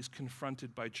reveals when he's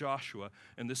confronted by Joshua,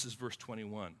 and this is verse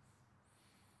 21.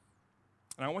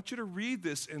 And I want you to read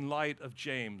this in light of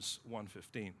James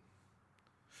 1:15.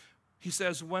 He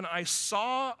says, when I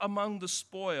saw among the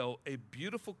spoil a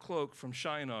beautiful cloak from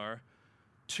Shinar,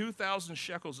 2,000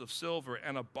 shekels of silver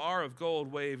and a bar of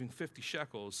gold weighing 50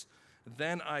 shekels.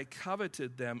 Then I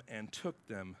coveted them and took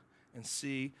them, and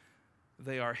see,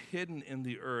 they are hidden in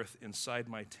the earth inside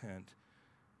my tent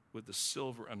with the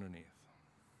silver underneath.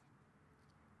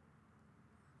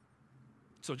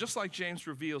 So just like James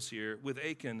reveals here, with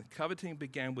Achan, coveting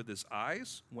began with his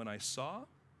eyes when I saw.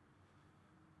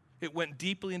 It went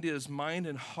deeply into his mind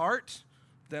and heart.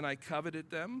 Then I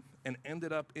coveted them and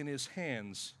ended up in his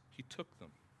hands. He took them.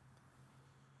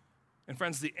 And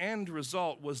friends, the end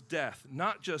result was death.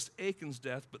 Not just Achan's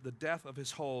death, but the death of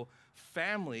his whole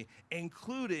family,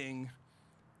 including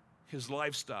his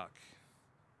livestock.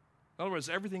 In other words,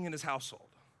 everything in his household.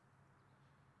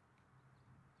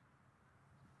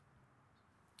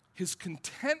 His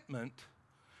contentment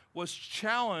was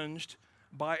challenged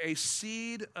by a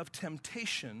seed of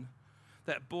temptation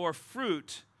that bore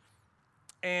fruit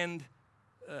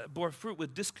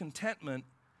with discontentment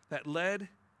that led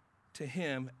to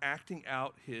him acting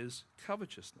out his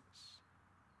covetousness.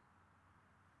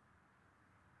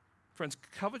 Friends,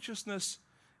 covetousness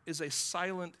is a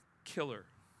silent killer.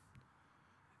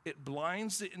 It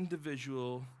blinds the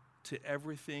individual to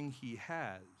everything he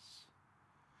has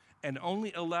and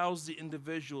only allows the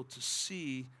individual to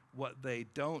see what they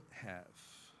don't have.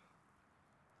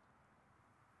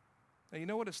 Now, you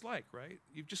know what it's like, right?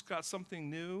 You've just got something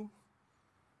new,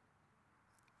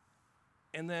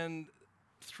 and then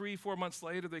 3-4 months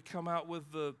later, they come out with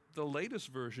the latest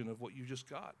version of what you just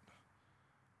got.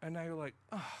 And now you're like,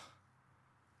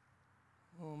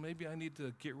 well, maybe I need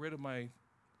to get rid of my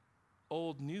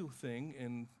old new thing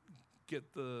and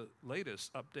get the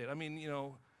latest update. I mean,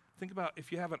 think about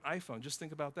if you have an iPhone, just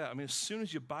think about that. I mean, as soon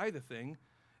as you buy the thing,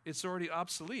 it's already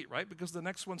obsolete, right? Because the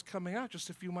next one's coming out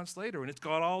just a few months later, and it's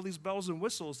got all these bells and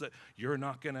whistles that you're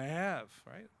not going to have,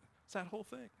 right? It's that whole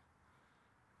thing.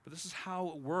 But this is how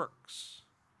it works.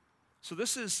 So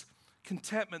this is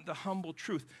contentment, the humble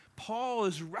truth. Paul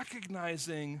is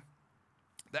recognizing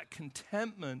that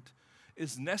contentment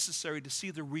is necessary to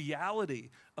see the reality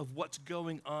of what's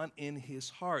going on in his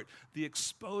heart. The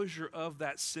exposure of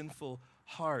that sinful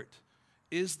heart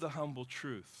is the humble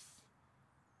truth.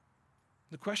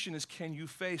 The question is, can you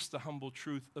face the humble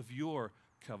truth of your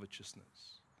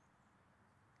covetousness?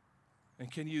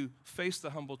 And can you face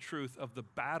the humble truth of the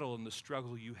battle and the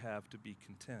struggle you have to be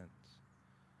content?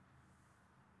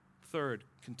 Third,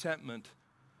 contentment,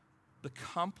 the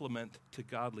complement to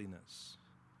godliness.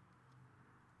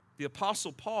 The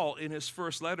Apostle Paul, in his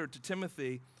first letter to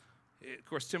Timothy, of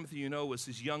course, Timothy, was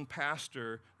his young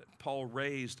pastor that Paul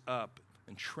raised up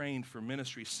and trained for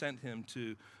ministry, sent him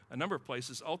to a number of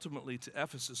places, ultimately to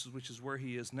Ephesus, which is where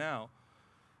he is now.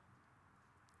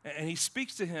 And he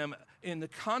speaks to him in the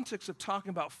context of talking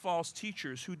about false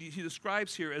teachers, who he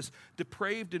describes here as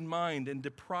depraved in mind and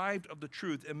deprived of the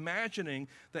truth, imagining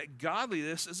that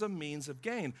godliness is a means of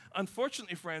gain.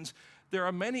 Unfortunately, friends, there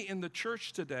are many in the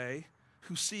church today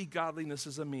who see godliness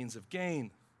as a means of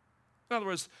gain. In other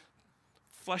words,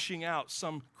 fleshing out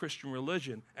some Christian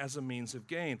religion as a means of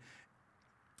gain.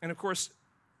 And of course,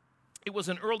 it was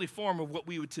an early form of what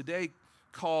we would today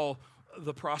call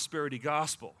the prosperity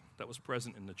gospel that was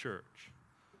present in the church.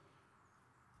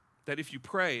 That if you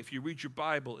pray, if you read your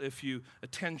Bible, if you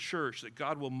attend church, that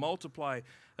God will multiply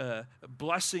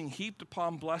blessing heaped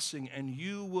upon blessing, and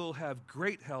you will have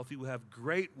great health, you will have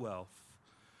great wealth.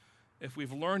 If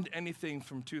we've learned anything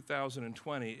from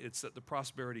 2020, it's that the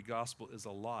prosperity gospel is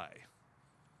a lie.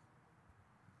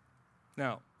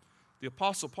 Now, the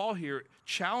Apostle Paul here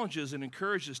challenges and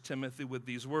encourages Timothy with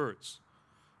these words.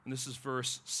 And this is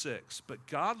verse 6. But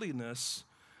godliness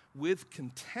with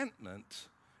contentment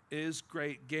is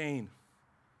great gain.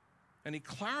 And he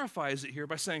clarifies it here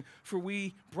by saying, for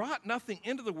we brought nothing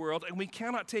into the world, and we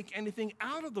cannot take anything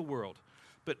out of the world.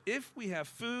 But if we have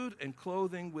food and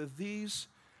clothing, with these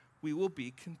we will be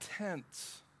content.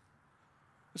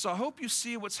 So I hope you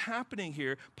see what's happening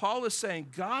here. Paul is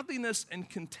saying godliness and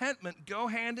contentment go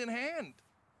hand in hand.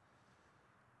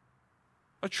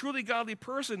 A truly godly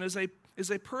person is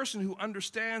a person who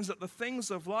understands that the things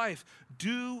of life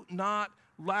do not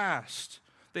last.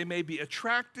 They may be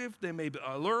attractive, they may be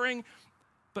alluring,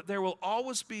 but there will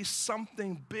always be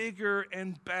something bigger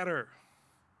and better.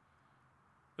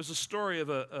 There's a story of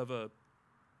an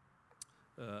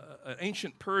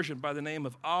ancient Persian by the name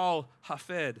of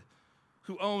Al-Hafed,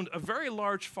 who owned a very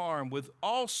large farm with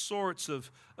all sorts of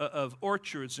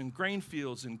orchards and grain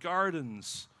fields and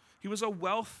gardens. He was a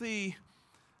wealthy,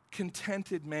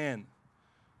 contented man.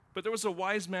 But there was a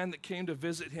wise man that came to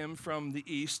visit him from the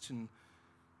east, and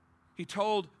he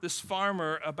told this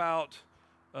farmer about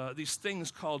these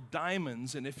things called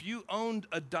diamonds. And if you owned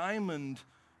a diamond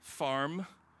farm,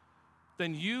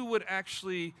 then you would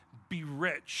actually be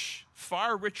rich,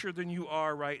 far richer than you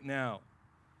are right now.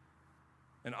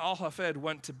 And Al-Hafed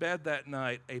went to bed that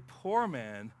night a poor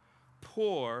man,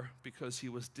 poor because he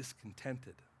was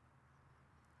discontented.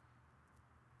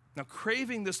 Now,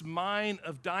 craving this mine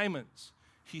of diamonds,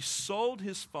 he sold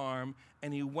his farm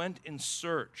and he went in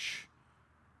search.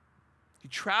 He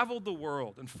traveled the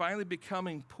world, and finally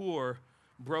becoming poor,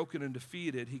 broken, and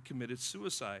defeated, he committed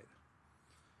suicide.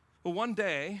 Well, one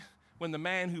day, when the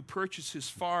man who purchased his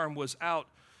farm was out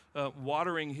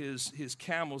watering his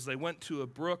camels, they went to a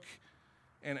brook,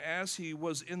 and as he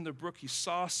was in the brook, he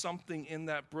saw something in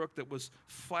that brook that was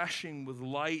flashing with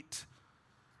light,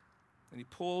 and he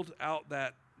pulled out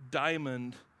that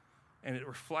diamond, and it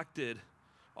reflected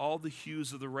all the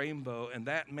hues of the rainbow, and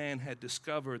that man had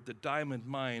discovered the diamond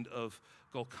mine of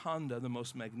Golconda, the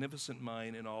most magnificent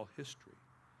mine in all history.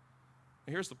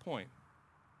 And here's the point.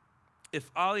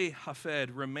 If Ali Hafed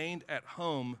remained at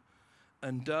home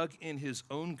and dug in his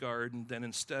own garden, then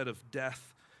instead of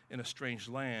death in a strange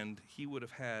land, he would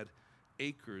have had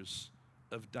acres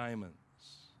of diamonds.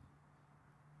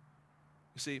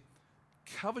 You see,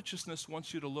 covetousness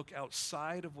wants you to look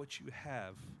outside of what you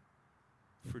have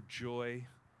for joy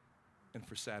and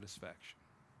for satisfaction.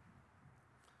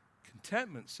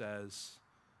 Contentment says,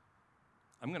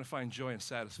 I'm going to find joy and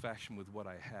satisfaction with what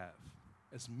I have,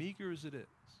 as meager as it is.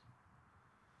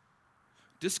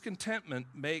 Discontentment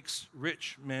makes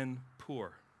rich men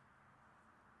poor,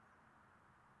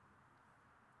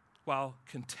 while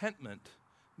contentment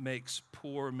makes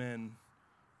poor men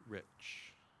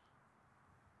rich.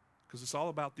 Because it's all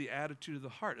about the attitude of the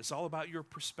heart. It's all about your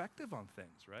perspective on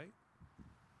things, right?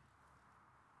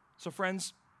 So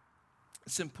friends,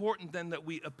 it's important then that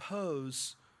we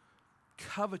oppose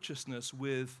covetousness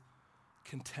with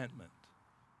contentment.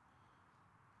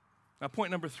 Now,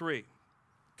 point number 3,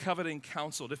 coveting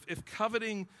counseled. If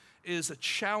coveting is a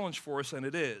challenge for us, and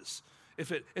it is,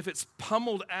 if it's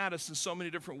pummeled at us in so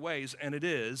many different ways, and it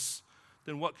is,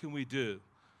 then what can we do?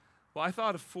 Well, I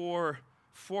thought of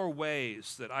four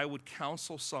ways that I would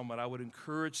counsel someone, I would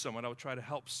encourage someone, I would try to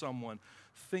help someone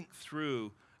think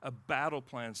through a battle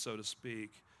plan, so to speak,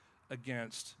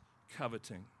 against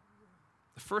coveting.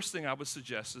 The first thing I would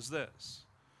suggest is this.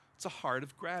 It's a heart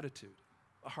of gratitude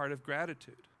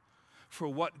for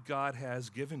what God has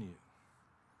given you.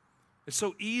 It's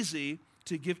so easy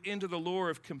to give into the lure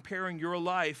of comparing your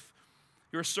life,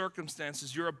 your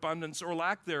circumstances, your abundance or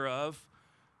lack thereof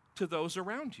to those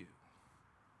around you.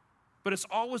 But it's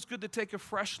always good to take a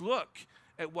fresh look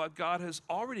at what God has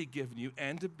already given you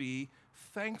and to be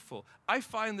thankful. I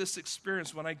find this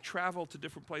experience when I travel to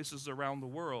different places around the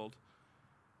world,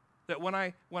 that when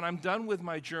I'm done with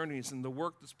my journeys and the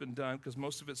work that's been done, because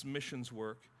most of it's missions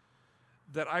work,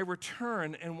 that I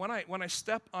return, and when I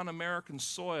step on American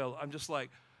soil, I'm just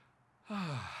like,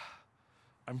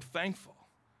 I'm thankful.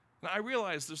 Now, I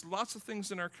realize there's lots of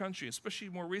things in our country, especially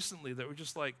more recently, that we're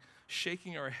just like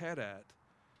shaking our head at.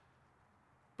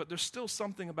 But there's still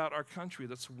something about our country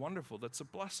that's wonderful, that's a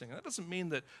blessing. And that doesn't mean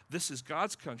that this is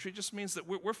God's country. It just means that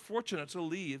we're fortunate to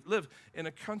live in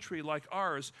a country like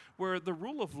ours where the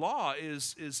rule of law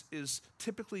is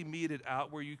typically meted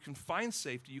out, where you can find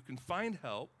safety, you can find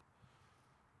help.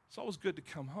 It's always good to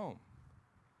come home.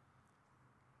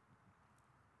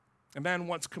 A man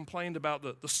once complained about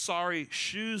the sorry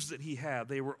shoes that he had.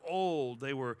 They were old,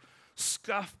 they were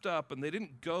scuffed up, and they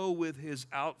didn't go with his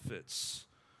outfits.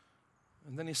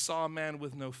 And then he saw a man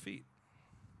with no feet.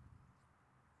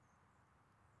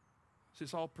 See,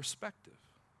 it's all perspective.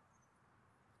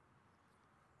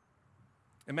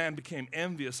 A man became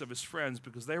envious of his friends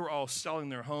because they were all selling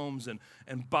their homes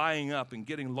and buying up and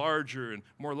getting larger and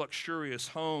more luxurious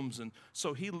homes. And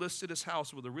so he listed his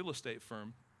house with a real estate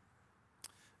firm,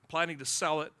 planning to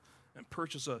sell it and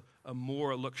purchase a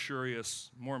more luxurious,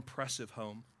 more impressive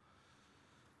home.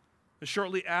 And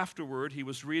shortly afterward, he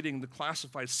was reading the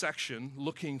classified section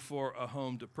looking for a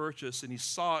home to purchase, and he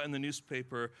saw in the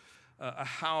newspaper a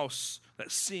house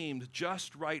that seemed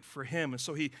just right for him. And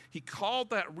so he called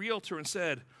that realtor and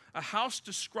said, "A house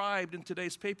described in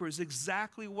today's paper is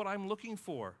exactly what I'm looking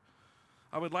for.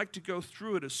 I would like to go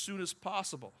through it as soon as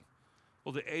possible."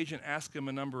 Well, the agent asked him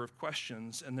a number of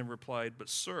questions and then replied, "But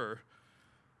sir,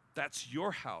 that's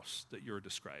your house that you're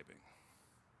describing."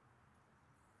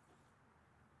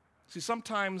 See,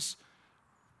 sometimes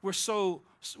we're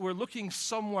looking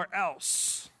somewhere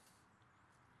else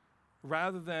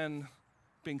rather than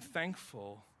being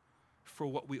thankful for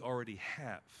what we already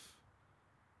have.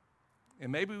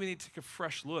 And maybe we need to take a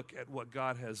fresh look at what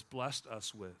God has blessed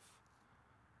us with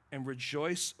and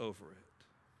rejoice over it.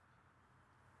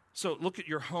 So look at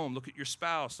your home, look at your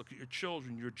spouse, look at your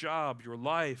children, your job, your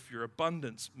life, your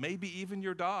abundance, maybe even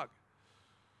your dog.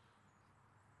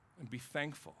 And be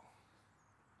thankful.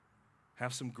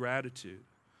 Have some gratitude.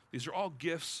 These are all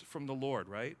gifts from the Lord,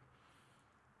 right?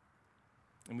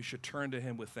 And we should turn to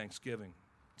him with thanksgiving.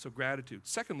 So gratitude.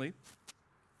 Secondly,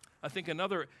 I think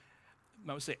another,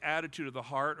 I would say, attitude of the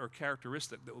heart or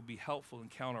characteristic that would be helpful in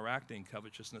counteracting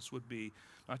covetousness would be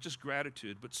not just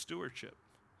gratitude, but stewardship.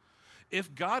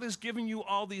 If God has given you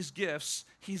all these gifts,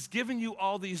 he's given you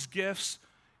all these gifts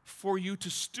for you to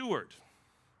steward.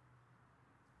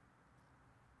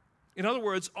 In other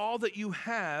words, all that you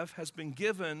have has been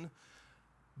given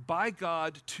by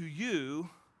God to you,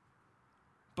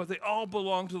 but they all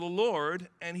belong to the Lord,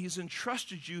 and he's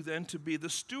entrusted you then to be the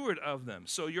steward of them.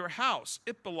 So your house,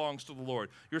 it belongs to the Lord.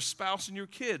 Your spouse and your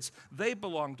kids, they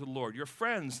belong to the Lord. Your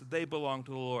friends, they belong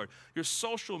to the Lord. Your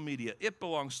social media, it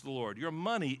belongs to the Lord. Your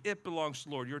money, it belongs to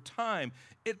the Lord. Your time,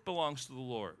 it belongs to the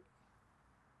Lord.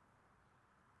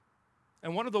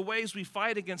 And one of the ways we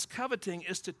fight against coveting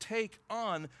is to take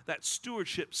on that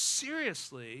stewardship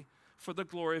seriously for the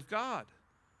glory of God.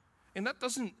 And that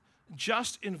doesn't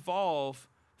just involve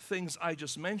things I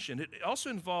just mentioned. It also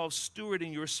involves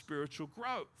stewarding your spiritual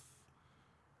growth.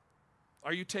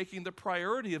 Are you taking the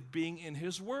priority of being in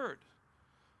his word?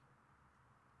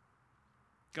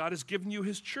 God has given you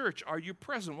his church. Are you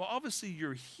present? Well, obviously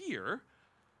you're here,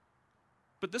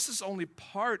 but this is only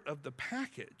part of the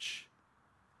package.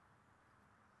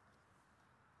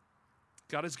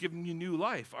 God has given you new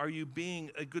life. Are you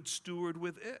being a good steward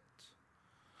with it?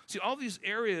 See, all these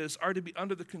areas are to be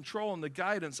under the control and the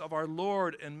guidance of our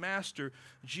Lord and Master,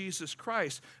 Jesus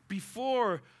Christ.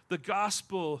 Before the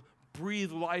gospel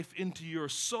breathed life into your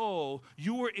soul,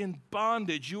 you were in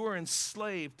bondage, you were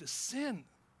enslaved to sin.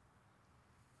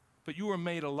 But you were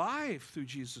made alive through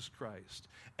Jesus Christ.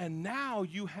 And now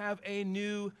you have a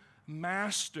new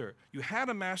master. You had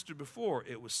a master before,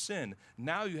 it was sin.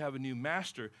 Now you have a new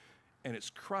master, and it's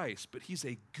Christ, but he's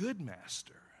a good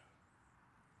master.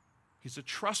 He's a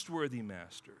trustworthy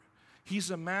master.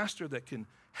 He's a master that can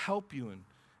help you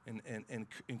and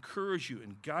encourage you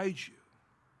and guide you.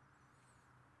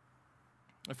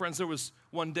 My friends, there was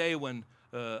one day when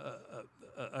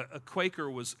a Quaker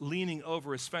was leaning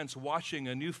over his fence watching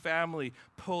a new family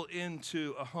pull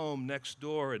into a home next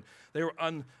door, and they were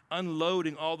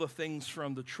unloading all the things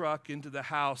from the truck into the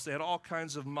house. They had all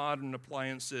kinds of modern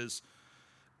appliances,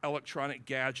 electronic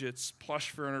gadgets, plush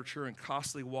furniture, and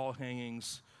costly wall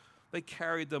hangings. They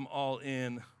carried them all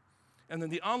in. And then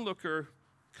the onlooker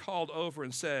called over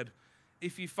and said,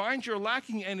 "If you find you're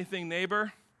lacking anything,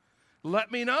 neighbor,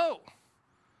 let me know,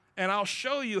 and I'll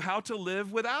show you how to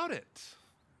live without it."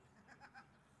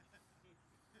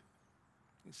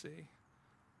 You see?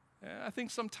 I think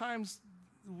sometimes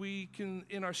we can,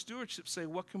 in our stewardship, say,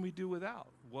 what can we do without?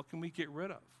 What can we get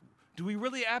rid of? Do we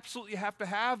really absolutely have to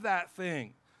have that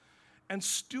thing? And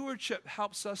stewardship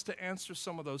helps us to answer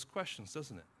some of those questions,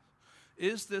 doesn't it?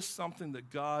 Is this something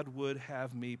that God would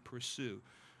have me pursue?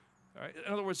 All right?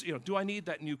 In other words, do I need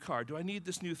that new car? Do I need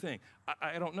this new thing?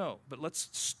 I don't know, but let's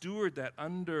steward that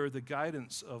under the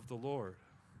guidance of the Lord.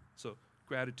 So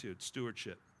gratitude,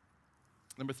 stewardship.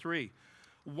 Number 3,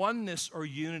 oneness or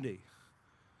unity.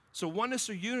 So oneness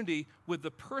or unity with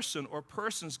the person or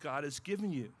persons God has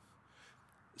given you.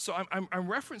 So I'm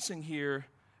referencing here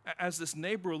as this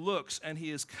neighbor looks and he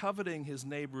is coveting his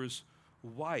neighbor's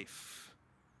wife.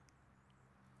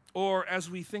 Or as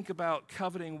we think about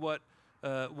coveting what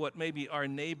maybe our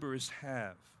neighbors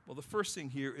have. Well, the first thing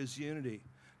here is unity.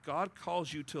 God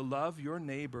calls you to love your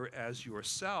neighbor as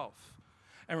yourself.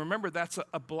 And remember, that's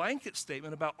a blanket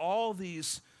statement about all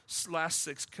these last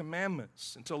 6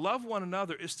 commandments. And to love one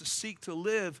another is to seek to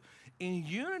live in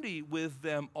unity with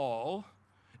them all.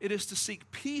 It is to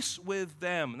seek peace with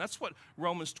them. And that's what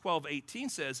Romans 12:18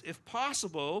 says. If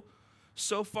possible,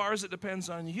 so far as it depends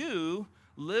on you,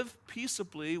 live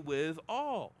peaceably with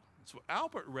all. That's what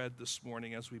Albert read this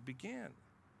morning as we began.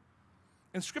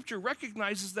 And Scripture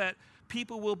recognizes that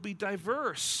people will be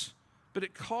diverse, but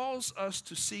it calls us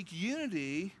to seek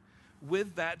unity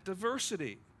with that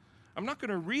diversity. I'm not going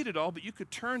to read it all, but you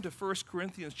could turn to 1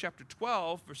 Corinthians chapter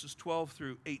 12, verses 12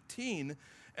 through 18,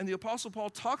 and the Apostle Paul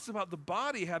talks about the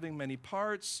body having many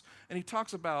parts, and he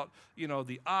talks about,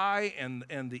 the eye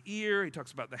and the ear. He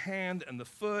talks about the hand and the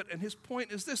foot, and his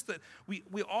point is this, that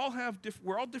we're all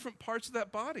different parts of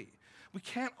that body. We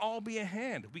can't all be a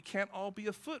hand. We can't all be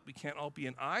a foot. We can't all be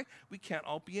an eye. We can't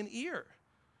all be an ear.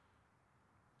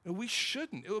 And we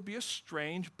shouldn't. It would be a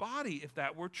strange body if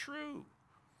that were true.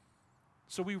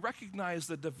 So we recognize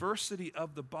the diversity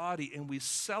of the body, and we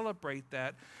celebrate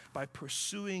that by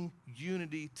pursuing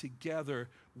unity together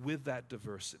with that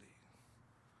diversity.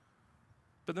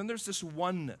 But then there's this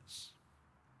oneness.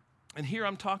 And here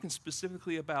I'm talking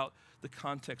specifically about the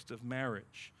context of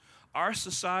marriage. Our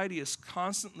society is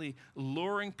constantly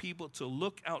luring people to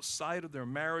look outside of their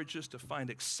marriages to find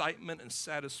excitement and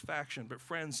satisfaction. But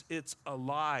friends, it's a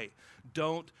lie.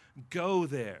 Don't go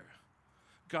there.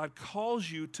 God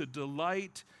calls you to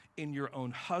delight in your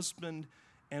own husband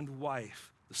and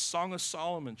wife. The Song of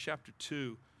Solomon, chapter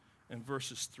 2, and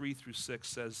verses 3 through 6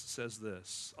 says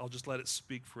this. I'll just let it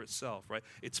speak for itself, right?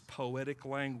 It's poetic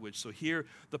language, so hear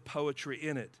the poetry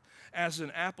in it. As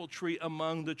an apple tree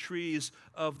among the trees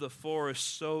of the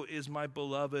forest, so is my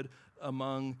beloved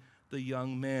among the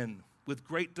young men. With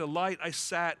great delight I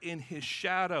sat in his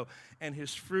shadow, and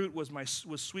his fruit was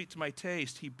sweet to my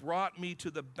taste. He brought me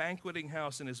to the banqueting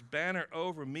house, and his banner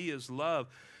over me is love.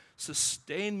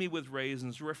 Sustain me with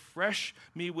raisins, refresh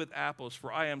me with apples,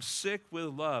 for I am sick with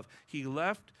love. His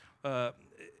left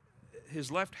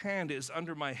hand is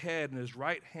under my head, and his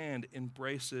right hand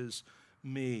embraces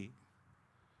me.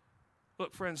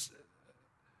 Look, friends,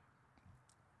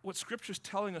 what Scripture is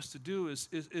telling us to do is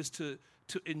to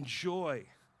enjoy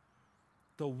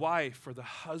the wife or the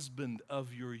husband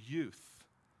of your youth.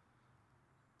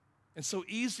 And so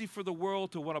easy for the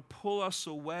world to want to pull us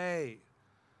away,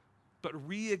 but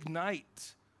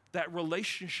reignite that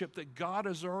relationship that God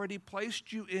has already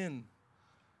placed you in.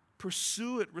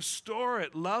 Pursue it, restore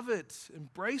it, love it,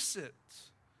 embrace it.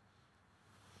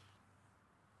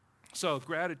 So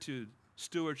gratitude,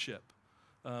 stewardship,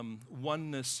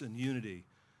 oneness and unity.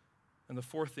 And the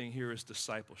fourth thing here is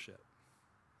discipleship.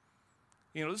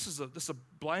 You know, this is a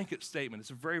blanket statement. It's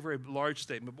a very, very large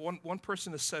statement. But one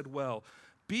person has said, well,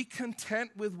 be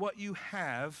content with what you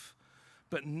have,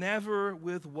 but never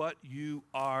with what you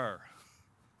are.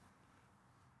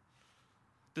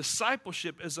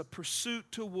 Discipleship is a pursuit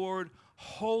toward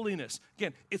holiness.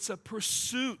 Again, it's a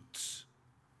pursuit.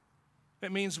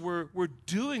 It means we're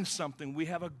doing something. We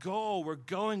have a goal. We're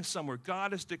going somewhere.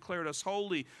 God has declared us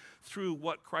holy through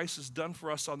what Christ has done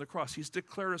for us on the cross. He's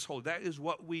declared us holy. That is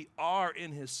what we are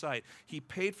in his sight. He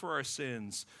paid for our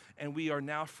sins, and we are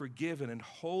now forgiven and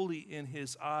holy in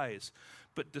his eyes.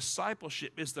 But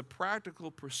discipleship is the practical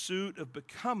pursuit of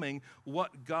becoming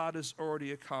what God has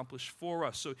already accomplished for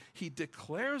us. So he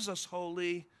declares us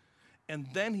holy, and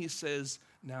then he says,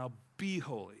 now be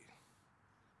holy.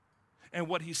 And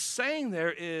what he's saying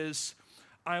there is,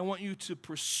 I want you to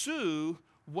pursue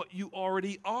what you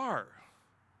already are.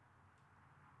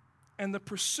 And the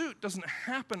pursuit doesn't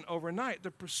happen overnight.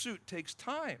 The pursuit takes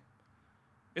time.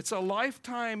 It's a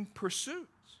lifetime pursuit.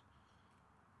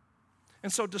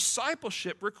 And so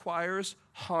discipleship requires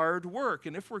hard work.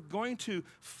 And if we're going to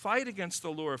fight against the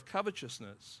lure of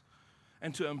covetousness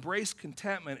and to embrace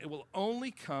contentment, it will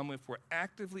only come if we're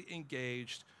actively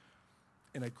engaged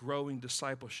in a growing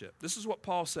discipleship. This is what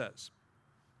Paul says.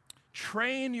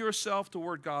 Train yourself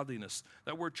toward godliness.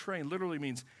 That word train literally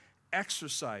means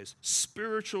exercise,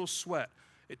 spiritual sweat.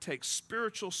 It takes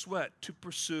spiritual sweat to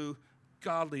pursue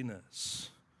godliness.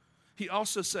 He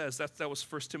also says, that was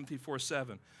 1 Timothy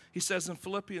 4:7. He says in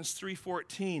Philippians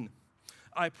 3:14,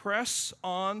 I press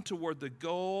on toward the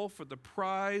goal for the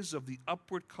prize of the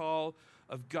upward call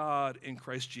of God in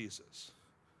Christ Jesus.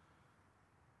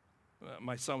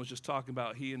 My son was just talking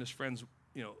about he and his friends,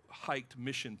 hiked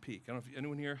Mission Peak. I don't know if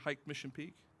anyone here hiked Mission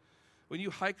Peak. When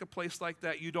you hike a place like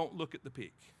that, you don't look at the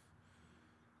peak.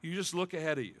 You just look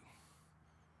ahead of you.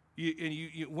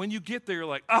 When you get there, you're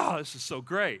like, this is so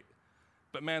great.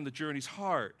 But man, the journey's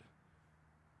hard.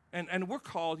 And we're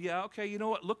called, you know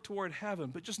what, look toward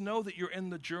heaven, but just know that you're in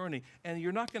the journey, and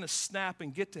you're not going to snap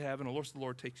and get to heaven unless the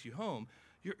Lord takes you home.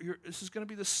 This is going to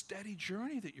be the steady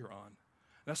journey that you're on.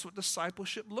 That's what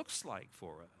discipleship looks like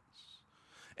for us.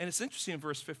 And it's interesting in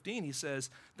verse 15, he says,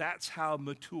 that's how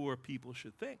mature people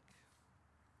should think.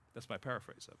 That's my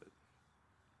paraphrase of it.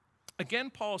 Again,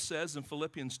 Paul says in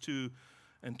Philippians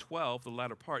 2:12, the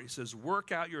latter part, he says,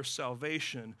 work out your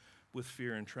salvation with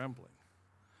fear and trembling.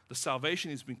 The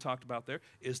salvation he's being talked about there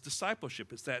is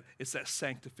discipleship. It's that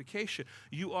sanctification.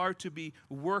 You are to be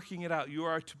working it out. You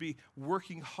are to be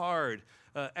working hard,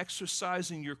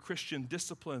 exercising your Christian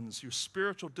disciplines, your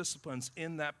spiritual disciplines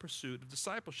in that pursuit of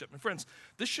discipleship. And friends,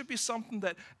 this should be something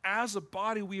that as a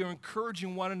body we are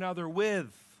encouraging one another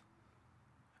with.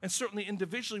 And certainly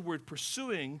individually we're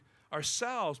pursuing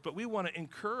ourselves, but we want to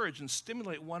encourage and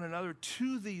stimulate one another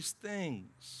to these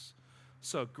things.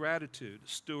 So gratitude,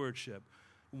 stewardship,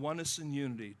 oneness and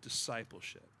unity,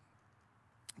 discipleship.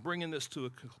 Bringing this to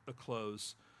a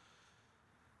close,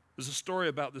 There's a story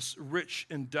about this rich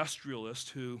industrialist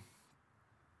who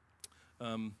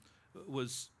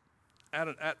was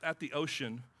at the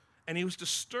ocean, and he was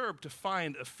disturbed to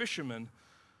find a fisherman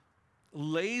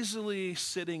lazily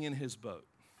sitting in his boat.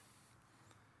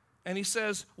 And he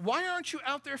says, "Why aren't you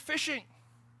out there fishing?"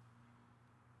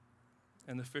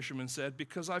 And the fisherman said,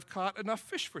 "Because I've caught enough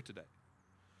fish for today."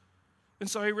 And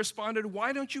so he responded,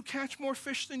 "Why don't you catch more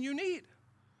fish than you need?"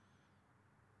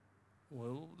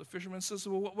 Well, the fisherman says,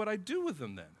 "Well, what would I do with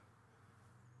them then?"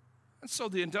 And so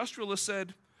the industrialist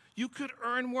said, "You could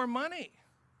earn more money.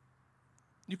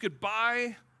 You could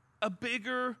buy a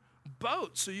bigger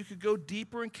boat so you could go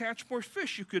deeper and catch more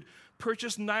fish. You could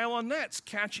purchase nylon nets,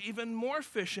 catch even more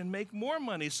fish and make more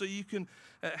money so you can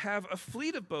have a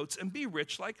fleet of boats and be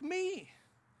rich like me."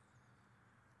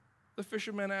 The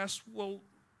fisherman asked, "Well,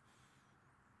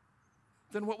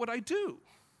 then what would I do?"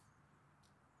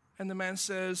 And the man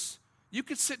says, "You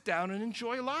could sit down and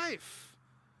enjoy life."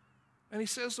 And he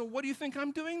says, "Well, what do you think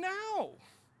I'm doing now?"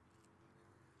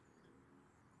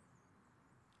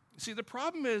 See, the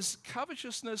problem is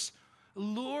covetousness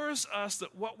lures us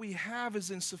that what we have is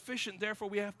insufficient, therefore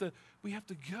we have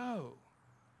to go.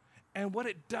 And what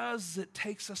it does is it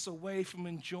takes us away from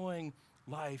enjoying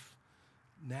life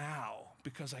now,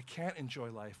 because I can't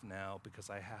enjoy life now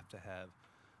because I have to have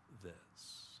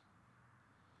this.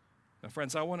 Now,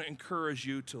 friends, I want to encourage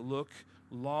you to look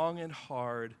long and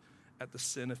hard at the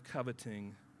sin of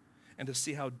coveting and to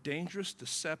see how dangerous,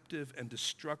 deceptive, and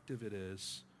destructive it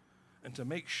is, and to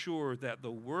make sure that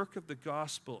the work of the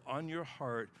gospel on your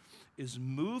heart is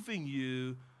moving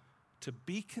you to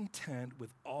be content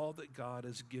with all that God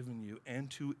has given you and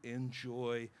to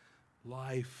enjoy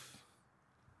life.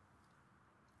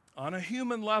 On a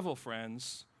human level,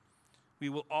 friends, we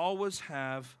will always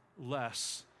have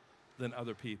less than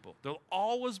other people. There'll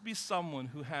always be someone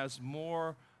who has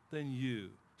more than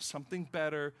you, something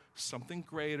better, something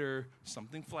greater,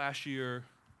 something flashier.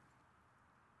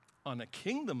 On a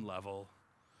kingdom level,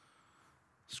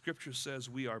 Scripture says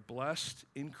we are blessed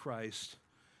in Christ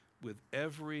with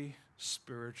every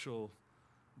spiritual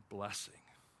blessing.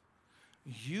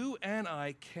 You and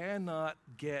I cannot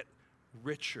get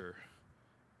richer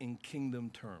in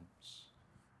kingdom terms.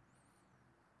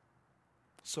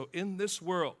 So in this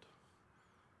world,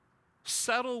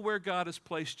 settle where God has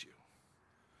placed you.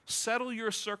 Settle your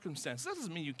circumstances. That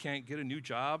doesn't mean you can't get a new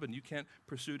job and you can't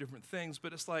pursue different things,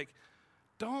 but it's like,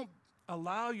 don't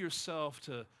allow yourself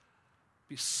to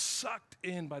be sucked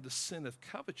in by the sin of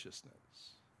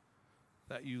covetousness,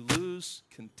 that you lose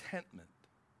contentment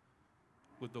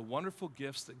with the wonderful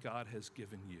gifts that God has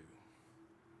given you.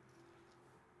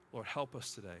 Lord, help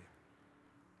us today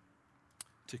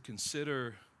to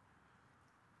consider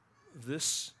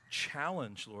this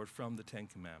challenge, Lord, from the Ten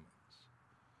Commandments.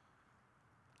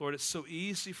 Lord, it's so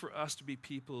easy for us to be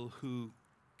people who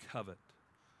covet.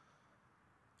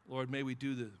 Lord, may we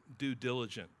do the due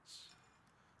diligence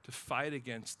to fight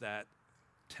against that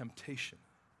temptation.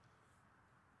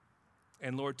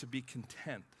 And Lord, to be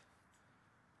content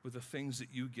with the things that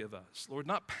you give us. Lord,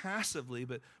 not passively,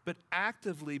 but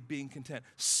actively being content,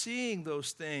 seeing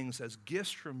those things as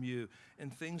gifts from you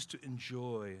and things to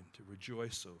enjoy and to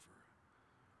rejoice over.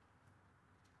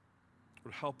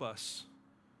 Lord, help us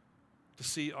to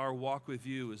see our walk with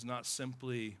you as not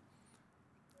simply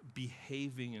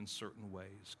behaving in certain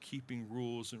ways, keeping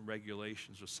rules and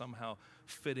regulations, or somehow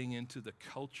fitting into the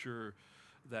culture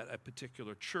that a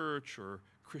particular church or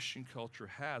Christian culture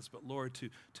has, but Lord,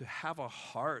 to have a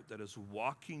heart that is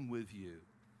walking with you,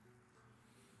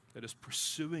 that is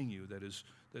pursuing you, that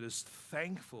is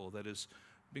thankful, that is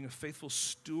being a faithful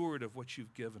steward of what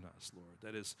you've given us, Lord,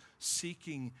 that is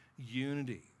seeking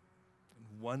unity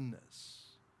and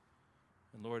oneness,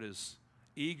 and Lord, is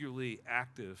eagerly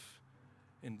active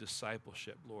in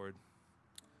discipleship, Lord.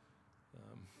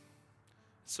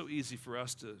 It's so easy for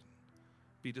us to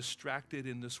be distracted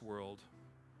in this world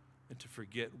and to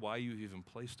forget why you've even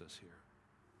placed us here.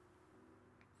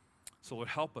 So Lord,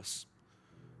 help us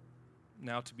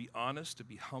now to be honest, to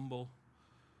be humble,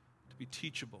 to be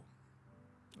teachable,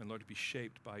 and Lord, to be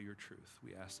shaped by your truth.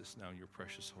 We ask this now in your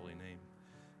precious holy name.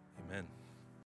 Amen.